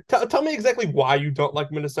 So tell me exactly why you don't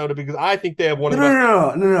like Minnesota because I think they have one No, of the no, best.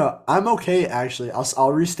 no, no, no, no. I'm okay actually.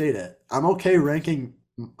 I'll restate it. I'm okay ranking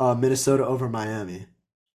Minnesota over Miami.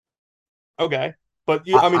 Okay. But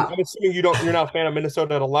I, I mean, I I'm assuming you're not a fan of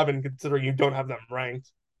Minnesota at 11 considering you don't have them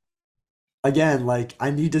ranked. again, like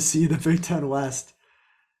I need to see the Big Ten West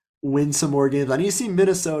win some more games. I need to see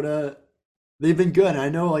Minnesota. They've been good. And I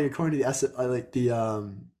know, like according to the like the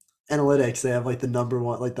analytics, they have like the number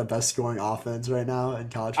one, like the best scoring offense right now in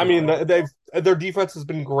college I mean, football. their defense has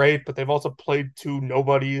been great, but they've also played two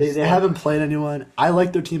nobodies. They haven't played anyone. I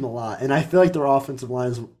like their team a lot, and I feel like their offensive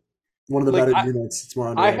line is one of the Like better units. It's more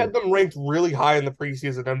I had underrated. them ranked really high in the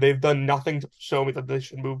preseason, and they've done nothing to show me that they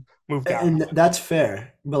should move down. And that's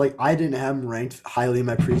fair. But like I didn't have them ranked highly in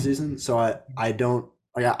my preseason, so I don't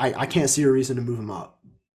like I can't see a reason to move them up.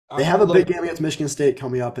 They have a big Like game against Michigan State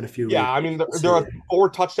coming up in a few yeah, weeks. I mean We'll they're see. a 4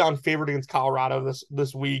 touchdown favorite against Colorado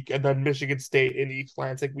this week, and then Michigan State in East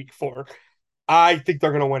Lansing week 4. I think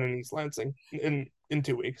they're gonna win in East Lansing in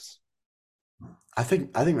 2 weeks. I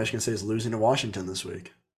think Michigan State is losing to Washington this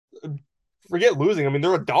week. Forget losing. I mean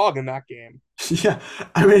they're a dog in that game. Yeah,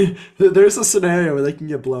 I mean, there's a scenario where they can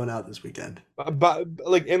get blown out this weekend. But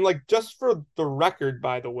like and like just for the record,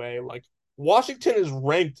 by the way, like Washington is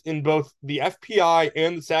ranked in both the FPI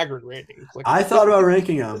and the Sagarin ratings. Like I this thought about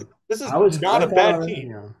ranking them. this is I not a thought bad about ranking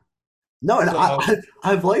team. them. No, and So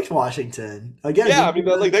I've liked Washington. Again, yeah, I mean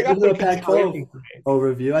like they give got them some a Pac-12 consideration for me.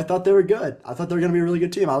 overview. I thought they were good. I thought they were going to be a really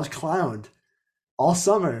good team. I was clowned all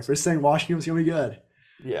summer for saying Washington was going to be good.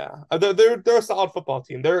 Yeah, they're a solid football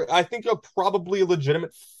team. They're I think a probably a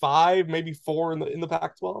legitimate 5, maybe 4 in the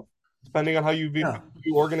Pac-12, depending on how you Yeah.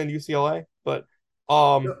 view Oregon and UCLA. But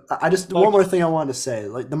um, I just one like more thing I wanted to say,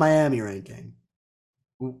 like the Miami ranking.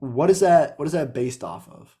 What is that? What is that based off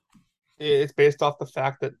of? it's based off the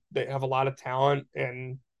fact that they have a lot of talent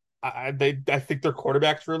and I think their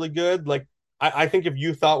quarterback's really good. Like I think if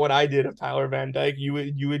you thought what I did of Tyler Van Dyke, you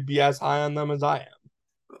would be as high on them as I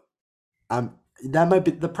I'm that might be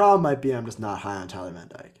the problem. Might be I'm just not high on Tyler Van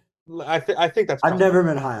Dyke. am. I think that's I've probably never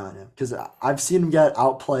been high on him because I've seen him get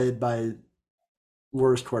outplayed by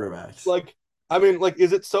worse quarterbacks. like I mean like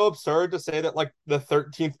is it so absurd to say that like the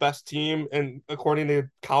 13th best team and according to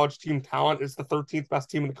college team talent is the 13th best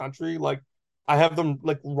team in the country? Like I have them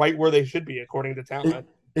like right where they should be according to It, talent.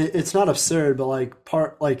 it's not absurd, but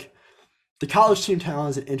like the college team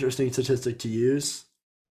talent is an interesting statistic to use.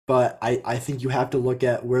 But I think you have to look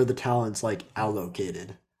at where the talent's like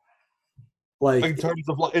allocated. Like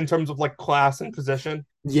Like in terms of like class and position.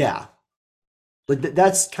 yeah, like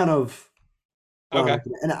that's kind of what I'm Okay.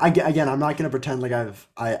 looking at. And again, I'm not gonna pretend like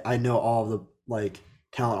I know all of the like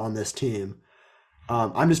talent on this team.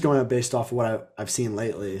 I'm just going based off of what I've seen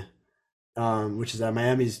lately, which is that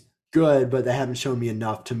Miami's good, but they haven't shown me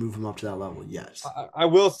enough to move them up to that level yet. I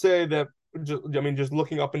will say that I mean, just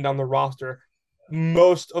looking up and down the roster,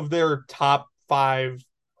 most of their top five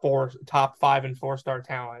and 4-star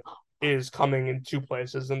talent is coming in 2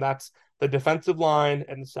 places, and that's the defensive line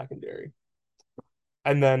and the secondary.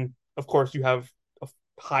 And then, of course, you have a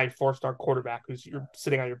high 4-star quarterback who's you're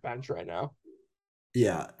sitting on your bench right now.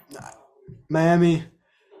 Yeah, Miami.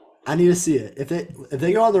 I need to see it. If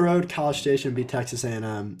they go on the road, College Station beat Texas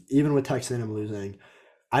A&M, even with Texas A&M losing,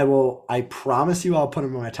 I will. I promise you, I'll put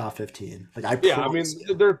them in my top 15. Like I Yeah, I promise mean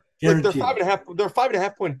you, they're guaranteed. 5.5. They're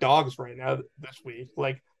 5.5 point dogs right now this week.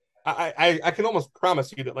 Like I can almost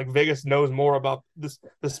promise you that like Vegas knows more about this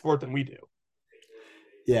sport than we do.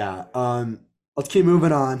 Yeah. Let's keep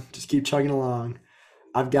moving on. Just keep chugging along.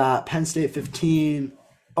 I've got Penn State 15,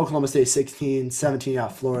 Oklahoma State 16, 17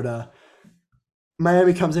 out Florida.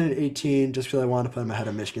 Miami comes in at 18 just because I wanted to put them ahead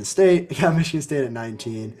of Michigan State. I got Michigan State at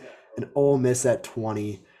 19 and Ole Miss at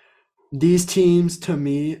 20. These teams, to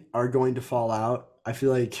me, are going to fall out. I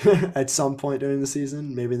feel like at some point during the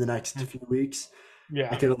season, maybe in the next few weeks,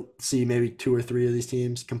 I Yeah, could see maybe two or three of these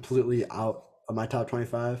teams completely out of my top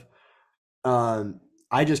 25.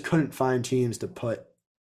 I just couldn't find teams to put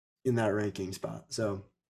in that ranking spot. So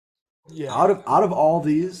yeah. out of all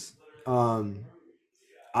these, um,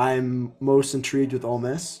 I'm most intrigued with Ole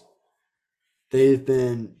Miss. They've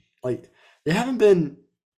been like they haven't been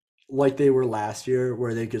like they were last year,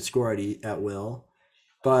 where they could score at will.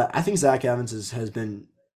 But I think Zach Evans has been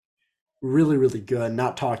really, really good,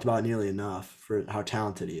 not talked about nearly enough for how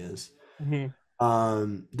talented he is. Mhm.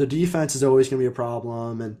 The defense is always going to be a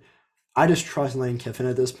problem, and I just trust Lane Kiffin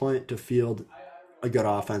at this point to field a good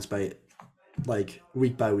offense by like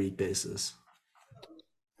week by week basis.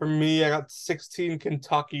 For me, I got 16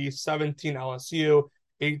 Kentucky, 17 LSU,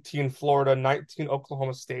 18 Florida, 19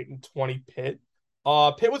 Oklahoma State, and 20 Pitt.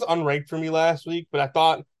 Pitt was unranked for me last week, but I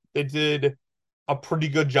thought they did a pretty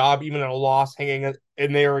good job, even in a loss, hanging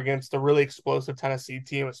in there against a really explosive Tennessee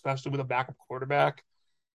team, especially with a backup quarterback.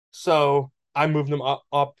 So I moved them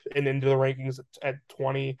up and into the rankings at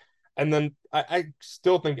 20. And then I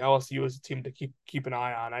still think LSU is a team to keep an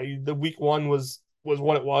eye on. The week one was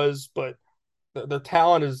what it was, but the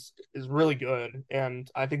talent is really good, and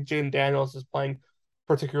I think Jaden Daniels is playing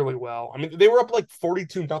particularly well. I mean, they were up like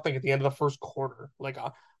 42-0 at the end of the first quarter, like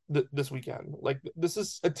this weekend. Like this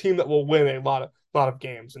is a team that will win a lot of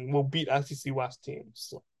games and will beat SEC West teams.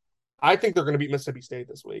 So I think they're going to beat Mississippi State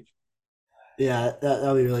this week. Yeah,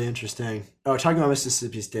 that'll be really interesting. Oh, talking about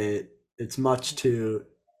Mississippi State, it's much to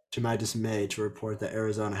my dismay to report that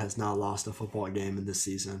Arizona has not lost a football game in this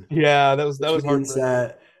season, Yeah, that which was means heartbreaking.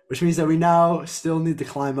 that which means that we now still need to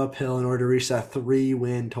climb uphill in order to reach that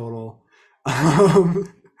 3-win total.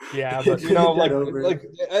 Um, Yeah, but to get over it. like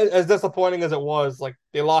as disappointing as it was, like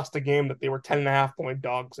they lost a game that they were 10.5 point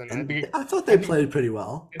dogs, and And I thought I they think played pretty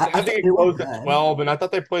well. I I thought think they it weren't closed at bad. 12, and I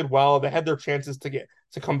thought they played well. They had their chances to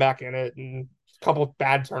come back in it, and a couple of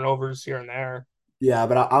bad turnovers here and there. Yeah,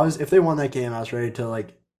 but I was if they won that game, I was ready to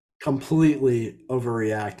like completely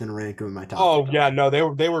overreact and rank them in my top Oh yeah, no, they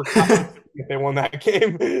were top 5. 15 if they won that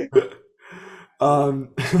game.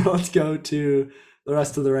 Let's go to the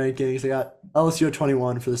rest of the rankings. I got LSU at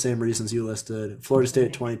 21 for the same reasons you listed. Florida State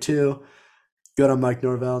at 22. Good on Mike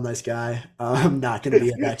Norvell, nice guy. I'm not going to be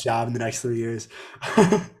at that job in the next 3 years.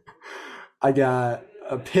 I got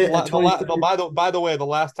a Pitt at 23. By the way, the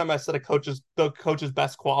last time I said the coach's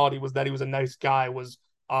best quality was that he was a nice guy was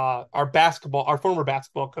our former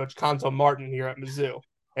basketball coach Conzo Martin here at Mizzou,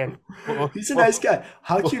 and well, He's a well, nice guy.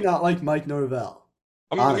 How can you not like Mike Norvell?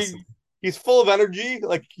 I mean Honestly. he's full of energy,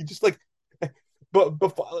 like he just like but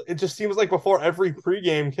before it just seems like before every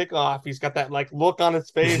pregame kickoff, he's got that like look on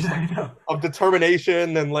his face like I know. of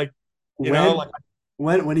determination and like like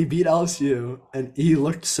When when he beat LSU and he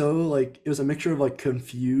looked so like it was a mixture of like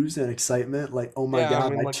confused and excitement, like, oh my yeah, I God,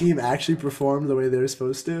 mean my like team actually performed the way they were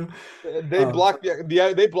supposed to. they Um, blocked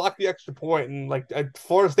they blocked the extra point, and like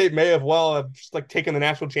Florida State may have well have just like taken the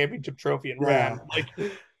national championship trophy and yeah. ran. Like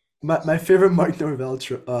My favorite Mike Norvell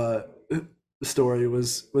story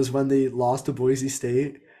was when they lost to Boise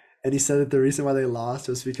State, and he said that the reason why they lost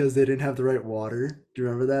was because they didn't have the right water. Do you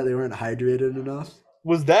remember that? They weren't hydrated enough.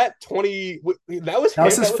 was that 20 that was That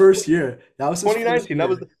was him his that was first year. That was his first 2019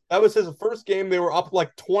 year. that was his first game. They were up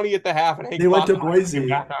like 20 at the half, and They Hank went to Bachmeier came Boise.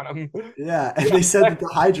 back on him. Yeah, and Yeah, they said that the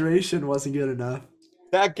hydration wasn't good enough.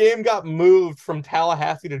 that game got moved from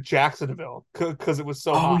Tallahassee to Jacksonville because it was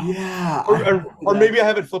so Oh hot. yeah, I Or, or, remember or that. maybe I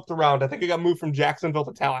have it flipped around. I think it got moved from Jacksonville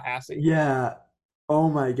to Tallahassee. Yeah. Oh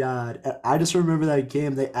my God. I just remember that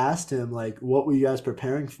game. They asked him like, "What were you guys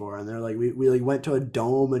preparing for?" And they're like, "We like went to a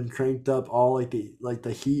dome and cranked up all like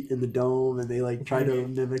the heat in the dome, and they like tried to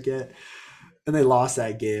mimic it, and they lost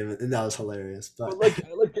that game, and that was hilarious." But But like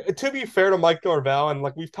to be fair to Mike Norvell, and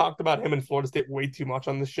like we've talked about him in Florida State way too much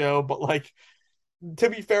on the show, but like to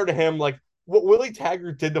be fair to him, like what Willie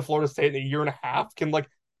Taggart did to Florida State in a year and a half can like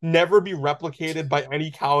never be replicated by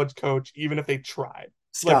any college coach, even if they tried.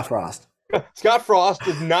 Scott Like Frost. Scott Frost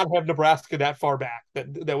does not have Nebraska that far back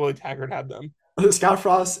that Willie Taggart had them. Scott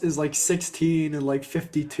Frost is like 16 and like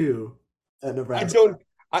 52 at I Nebraska. don't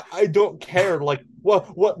I don't care. Like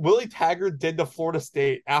what Willie Taggart did to Florida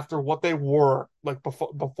State after what they were like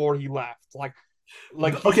before he left. Like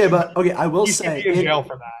Okay, but okay, I will he should say be in it jail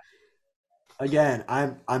for that. again.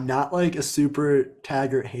 I'm not like a super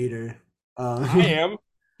Taggart hater. I Um, am.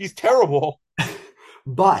 He's terrible.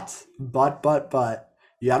 but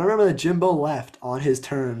you gotta remember that Jimbo left on his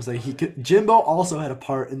terms. Like Jimbo also had a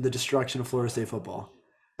part in the destruction of Florida State football.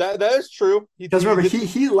 That is true. Because remember,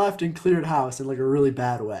 he left and cleared house in like a really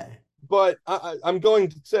bad way. But I'm going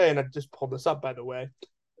to say, and I just pulled this up by the way.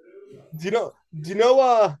 Do you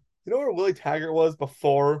know where Willie Taggart was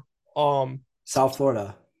um South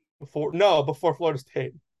Florida. before Florida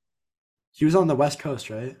State? He was on the West Coast,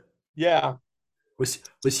 right? Yeah. Was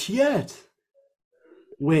he at?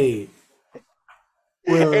 Wait,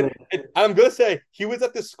 wait, wait, And, wait. and I'm gonna say he was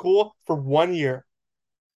at this school for 1 year.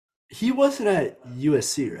 He wasn't at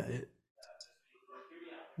USC, right?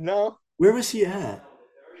 No. Where was he at?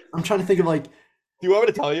 I'm trying to think of like, Do you want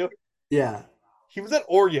me to tell you? yeah. He was at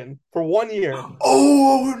Oregon for 1 year.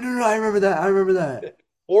 Oh no, I remember that. I remember that.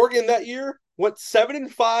 Oregon that year went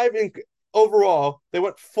 7-5 in overall. They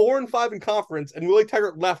went 4-5 in conference, and Willie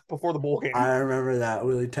Taggart left before the bowl game. I remember that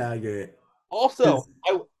Willie Taggart. Also,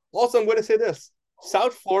 I'm going to say this: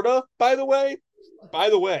 South Florida, by the way,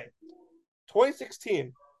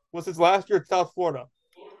 2016 was his last year at South Florida.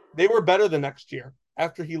 They were better the next year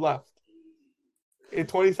after he left. In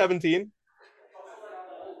 2017,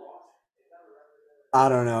 I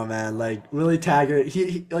don't know, man. Like Willie Taggart,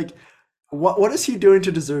 he like what is he doing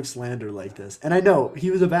to deserve slander like this? And I know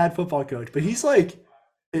he was a bad football coach, but he's like,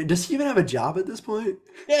 does he even have a job at this point?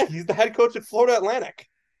 yeah, he's the head coach at Florida Atlantic.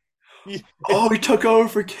 You, Oh, he took over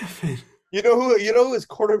for Kiffin. you know who his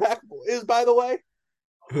quarterback is, by the way?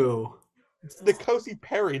 Who? It's N'Kosi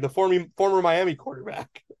Perry, the former Miami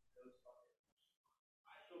quarterback.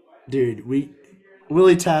 Dude,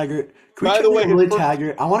 Willie Taggart. Can we By try the to way, get Willie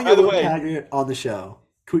Taggart? I want to by get the Willie way, Taggart on the show.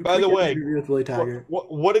 Can by we the get an way, interview with Willie Taggart?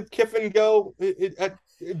 what did Kiffin go?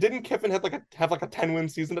 Didn't Kiffin have like a 10-win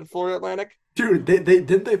season at Florida Atlantic? Dude,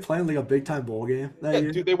 they play in like a big time bowl game that Yeah,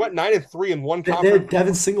 year? dude, they went 9-3 and won They had conference.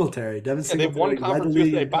 Devin Singletary. Devin Yeah, they won Singletary like, led the Conference league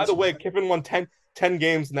USA. in By the way, touchdowns. Kiffin won 10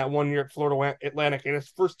 games in that 1 year at Florida Atlantic. In his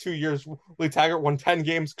first 2 years, Lee Taggart won 10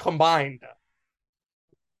 games combined.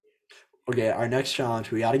 Okay, our next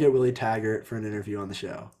challenge, we got to get Willie Taggart for an interview on the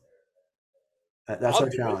show. That's I'll our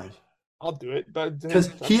do it. challenge. I'll do it. But Because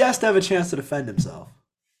he has to have a chance to defend himself.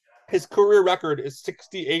 his career record is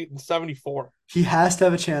 68-74. He has to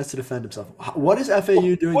have a chance to defend himself. What is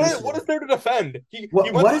FAU doing What this is, what year? is there to defend? He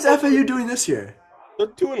went What to is FAU doing this year? they're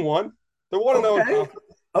 2-1. They're 1-0 in Okay, conference.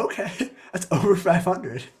 okay, that's over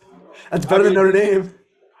 500. That's I better than mean, Notre Dame.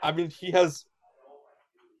 I mean, he has.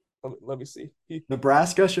 Let me see.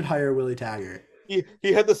 Nebraska should hire Willie Taggart.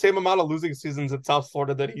 He had the same amount of losing seasons at South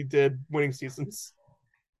Florida that he did winning seasons.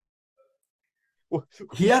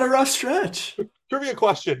 He had a rough stretch. Trivia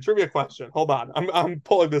question. Trivia question. Hold on. I'm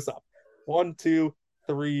pulling this up. 1, 2,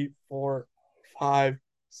 3, 4, 5,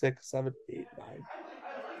 6, 7, 8, 9.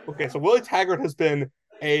 Okay, so Willie Taggart has been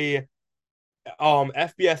a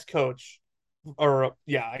FBS coach, or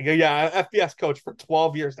FBS coach for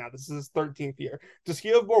 12 years now. This is his 13th year. Does he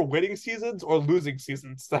have more winning seasons or losing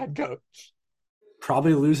seasons than head coach?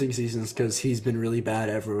 Probably losing seasons because he's been really bad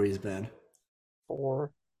everywhere he's been.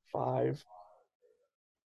 4, 5,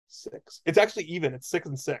 6. It's actually even. It's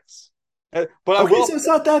 6-6. But I Okay, will so it's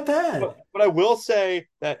not that bad. but I will say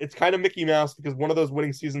that it's kind of Mickey Mouse because one of those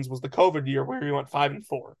winning seasons was the COVID year where he went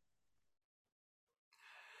 5-4.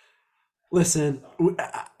 Listen,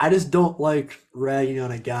 I just don't like ragging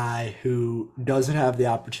on a guy who doesn't have the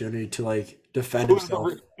opportunity to like defend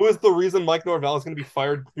himself. Who is the reason Mike Norvell is going to be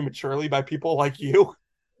fired prematurely by people like you?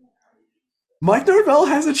 Mike Norvell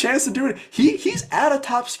has a chance to do it. He's at a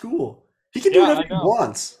top school. He can do Yeah, whatever I he know.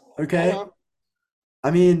 wants. I Okay. know.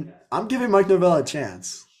 I mean, I'm giving Mike Norvell a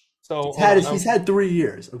chance. So hold on. He's had 3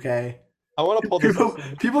 years. Okay. I want to pull this up.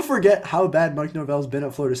 People forget how bad Mike Norvell's been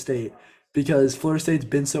at Florida State because Florida State's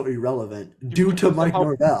been so irrelevant due to Mike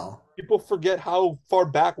Norvell. People forget how far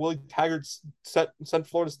back Willie Taggart sent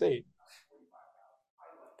Florida State.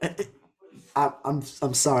 I'm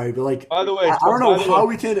sorry, but like By the way, I don't know by the how way,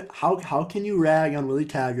 we can how can you rag on Willie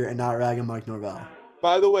Taggart and not rag on Mike Norvell?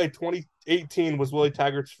 2018 was Willie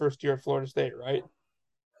Taggart's first year at Florida State, right?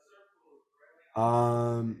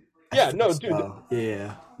 I Yeah, think no, dude. so.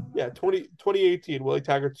 Yeah. Yeah, 2018, Willie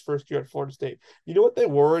Taggart's first year at Florida State. You know what they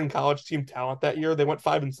were in college team talent that year? They went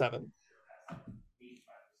 5-7.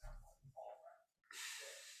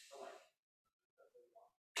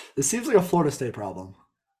 This seems like a Florida State problem.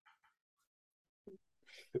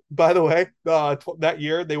 By the way, that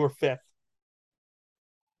year they were fifth.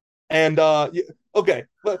 And okay,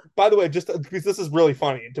 but by the way, just because this is really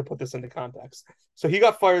funny to put this into context. So he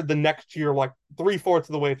got fired the next year, like three-fourths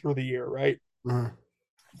of the way through the year, right? Uh,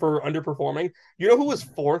 For underperforming. You know who was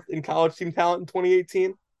fourth in college team talent in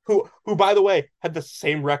 2018? Who by the way had the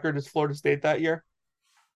same record as Florida State that year?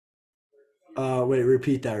 wait,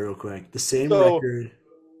 repeat that real quick. The same So record.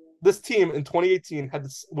 this team in 2018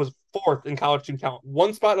 was fourth in college team talent,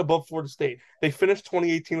 one spot above Florida State. They finished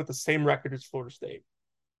 2018 with the same record as Florida State.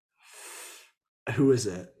 Who is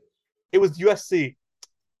it? It was USC.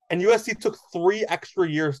 And USC took 3 extra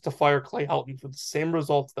years to fire Clay Helton for the same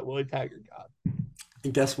results that Willie Taggart got.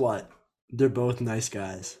 And guess what? They're both nice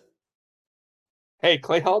guys. Hey,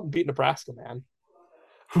 Clay Helton beat Nebraska, man.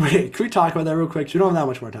 Wait, can we talk about that real quick? 'Cause we don't have that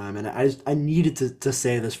much more time, and I needed to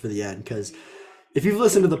say this for the end because if you've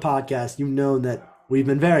listened to the podcast, you've known that we've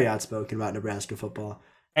been very outspoken about Nebraska football.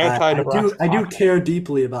 Anti-Nebraska I do podcast. care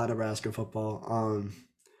deeply about Nebraska football. I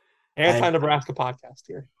Anti-Nebraska podcast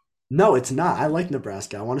here. No, it's not. I like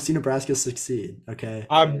Nebraska. I want to see Nebraska succeed. Okay,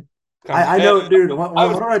 I'm, I know, dude. I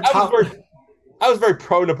was One of our I was top. very I was very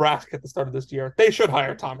pro Nebraska at the start of this year. They should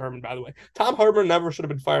hire Tom Herman, by the way. Tom Herman never should have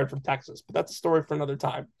been fired from Texas, but that's a story for another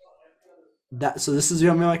time. So this is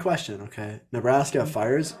gonna be my question. Okay, Nebraska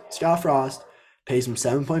fires Scott Frost, pays him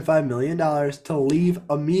 $7.5 million to leave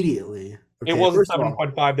immediately. It Okay, wasn't first of all,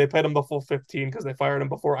 7.5. They paid him the full 15 because they fired him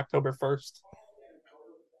before October 1st.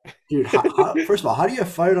 dude. First of all, how do you get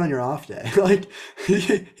fired on your off day? Like, you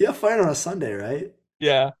get fired on a Sunday, right?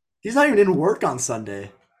 Yeah, He's not even in work on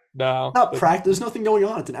Sunday. no. Not But, practice. There's nothing going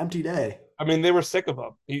on. It's an empty day. I mean, they were sick of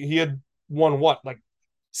him. He had won what, like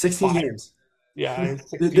 16 five? games. Yeah,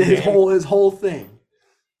 16 His games. whole thing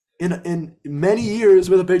in many years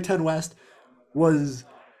with the Big Ten West was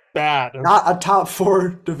Bad. not a top four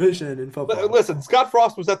division in football. Listen, Scott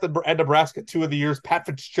Frost was at Nebraska 2 of the years Pat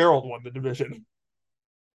Fitzgerald won the division.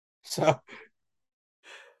 So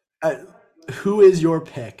Uh, who is your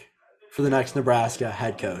pick for the next Nebraska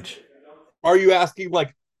head coach? are you asking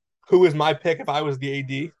like who is my pick if I was the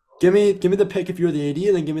AD? Give me the pick if you're the AD,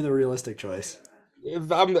 and then give me the realistic choice.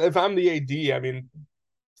 If I'm the AD, I mean,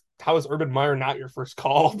 how is Urban Meyer not your first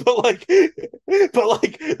call? But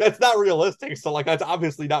like that's not realistic. So like that's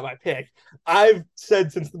obviously not my pick. I've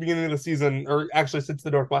said since the beginning of the season, or actually since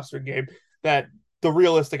the Northwestern game, that the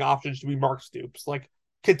realistic option should be Mark Stoops. Like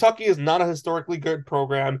Kentucky is not a historically good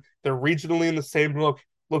program. They're regionally in the same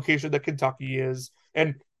location that Kentucky is,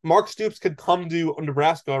 and Mark Stoops could come to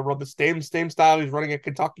Nebraska, run the same style he's running at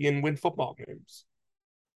Kentucky, and win football games.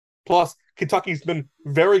 Plus, Kentucky's been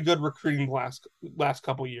very good recruiting the last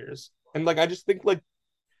couple years, and like I just think like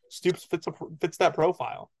Stoops fits that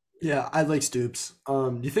profile. Yeah, I like Stoops.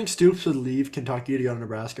 Do you think Stoops would leave Kentucky to go to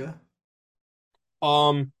Nebraska?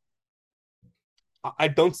 Um, I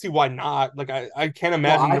don't see why not. Like I can't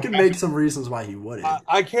Well, imagine I can Nebraska. make some reasons why he wouldn't.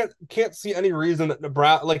 I can't see any reason that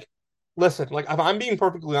Nebraska like. Listen, like if I'm being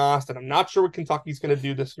perfectly honest, and I'm not sure what Kentucky's going to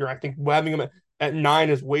do this year. I think having them at 9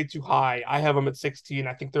 is way too high. I have them at 16.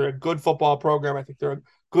 I think they're a good football program. I think they're a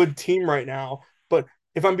good team right now. But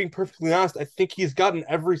if I'm being perfectly honest, I think he's gotten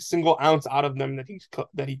every single ounce out of them that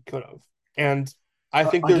he could have. And I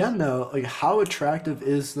think there's Again, though, like how attractive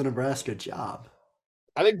is the Nebraska job?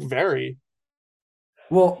 I think very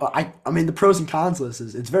Well, I mean the pros and cons list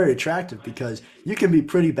is it's very attractive because you can be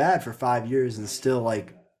pretty bad for 5 years and still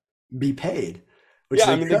like be paid, which yeah. is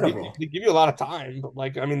I mean incredible. they give you a lot of time, but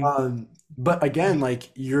like I mean But again,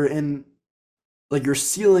 like you're in like your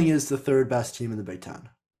ceiling is the third best team in the Big Ten.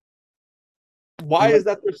 why And is like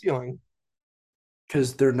that their ceiling?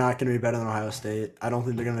 because they're not going to be better than Ohio State. I don't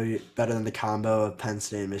think they're going to be better than the combo of Penn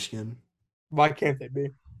State and Michigan Why can't they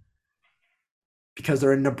be? because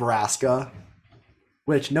they're in Nebraska.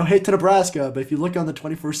 Which no hate to Nebraska, but if you look on the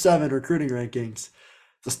 24/7 recruiting rankings,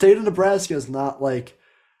 the state of Nebraska is not like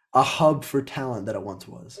a hub for talent that it once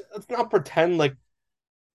was. Let's not pretend like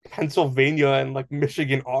Pennsylvania and like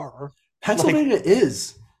Michigan are. Like Pennsylvania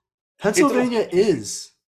is. it's Pennsylvania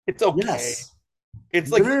is. it's okay. Yes.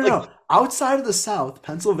 It's No, like no, no, like no. Outside of the South,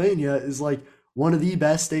 Pennsylvania is like one of the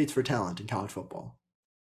best states for talent in college football.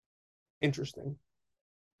 interesting.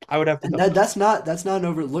 I would have to And double check. that's not an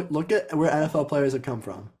over look at where NFL players have come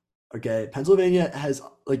from. Okay. Pennsylvania has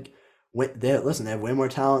like they have way more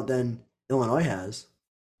talent than Illinois has.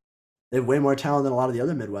 They have way more talent than a lot of the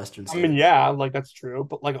other Midwestern I mean, states. yeah, like that's true,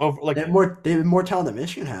 but like over like They have more talent than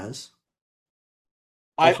Michigan has.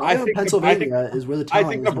 I Ohio and think I think Pennsylvania is where the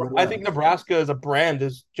talent is in the I think Midwest. Nebraska as a brand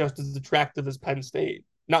is just as attractive as Penn State.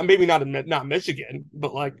 Not maybe not in not Michigan,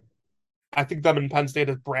 but like I think them and Penn State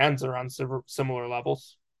as brands are on similar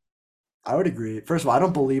levels. I would agree. First of all, I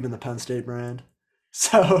don't believe in the Penn State brand.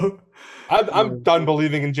 So, I'm um, done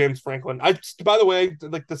believing in James Franklin. By the way,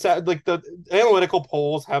 like the analytical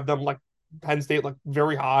polls have them like Penn State like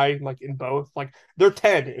very high, like in both. Like they're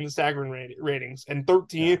 10 in the Sagarin ratings and yeah.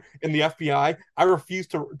 13 in the FBI. I refuse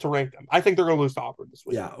to rank them. I think they're going to lose to Auburn this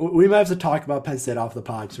week. Yeah, we might have to talk about Penn State off the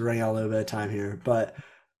pod because we're running out a little bit of time here. But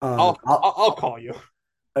I'll call you.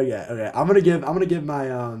 okay. I'm gonna give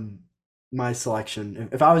my my selection.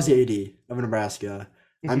 If I was the AD of Nebraska,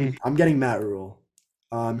 Mhm. I'm getting Matt Rule.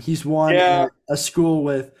 He's won Yeah. a school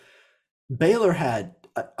with Baylor had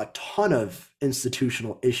a ton of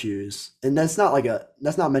institutional issues, and that's not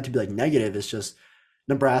meant to be like negative. It's just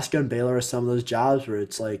Nebraska and Baylor are some of those jobs where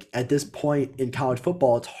it's like at this point in college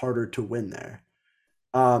football, it's harder to win there.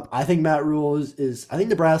 I think Matt Rule I think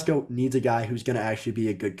Nebraska needs a guy who's going to actually be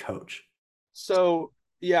a good coach. So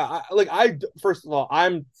yeah, I first of all,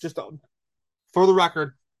 I'm just for the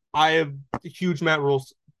record, I am a huge Matt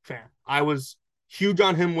Rules fan. I was huge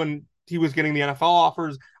on him when he was getting the NFL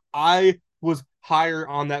offers. I was higher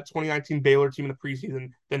on that 2019 Baylor team in the preseason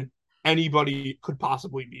than anybody could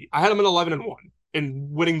possibly be. I had him at 11-1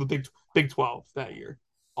 and winning the Big 12 that year.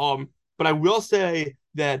 But I will say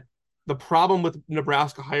that the problem with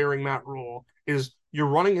Nebraska hiring Matt Rule is you're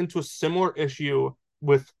running into a similar issue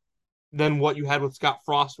with than what you had with Scott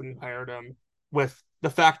Frost when you hired him, with the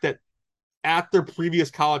fact that at their previous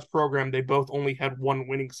college program, they both only had one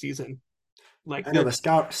winning season. Like I know, but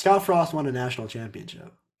Scott Frost won a national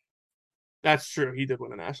championship. that's true. He did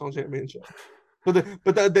win a national championship,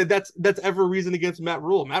 that's every reason against Matt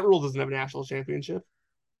Rule. Matt Rule doesn't have a national championship.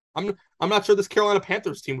 I'm not sure this Carolina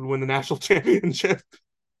Panthers team would win the national championship.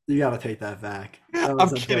 You got to take that back. That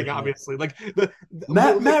was I'm kidding, unfortunate. obviously. Like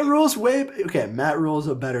Matt Rule's way okay. Matt Rule's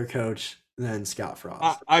a better coach than Scott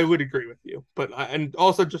Frost. I would agree with you, but and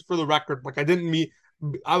also just for the record, like I didn't mean.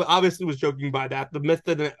 I obviously was joking by that. The myth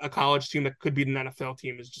that a college team that could beat an NFL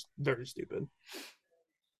team is just very stupid.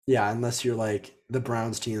 Yeah, unless you're like the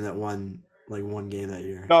Browns team that won like one game that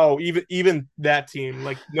year. No, even that team,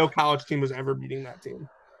 like no college team was ever beating that team.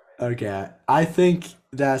 Okay, I think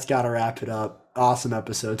that's got to wrap it up. Awesome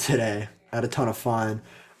episode today. Had a ton of fun.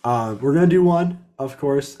 We're gonna do one, of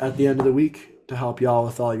course, at the end of the week to help y'all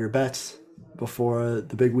with all your bets before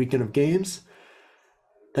the big weekend of games.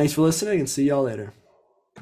 Thanks for listening, and see y'all later.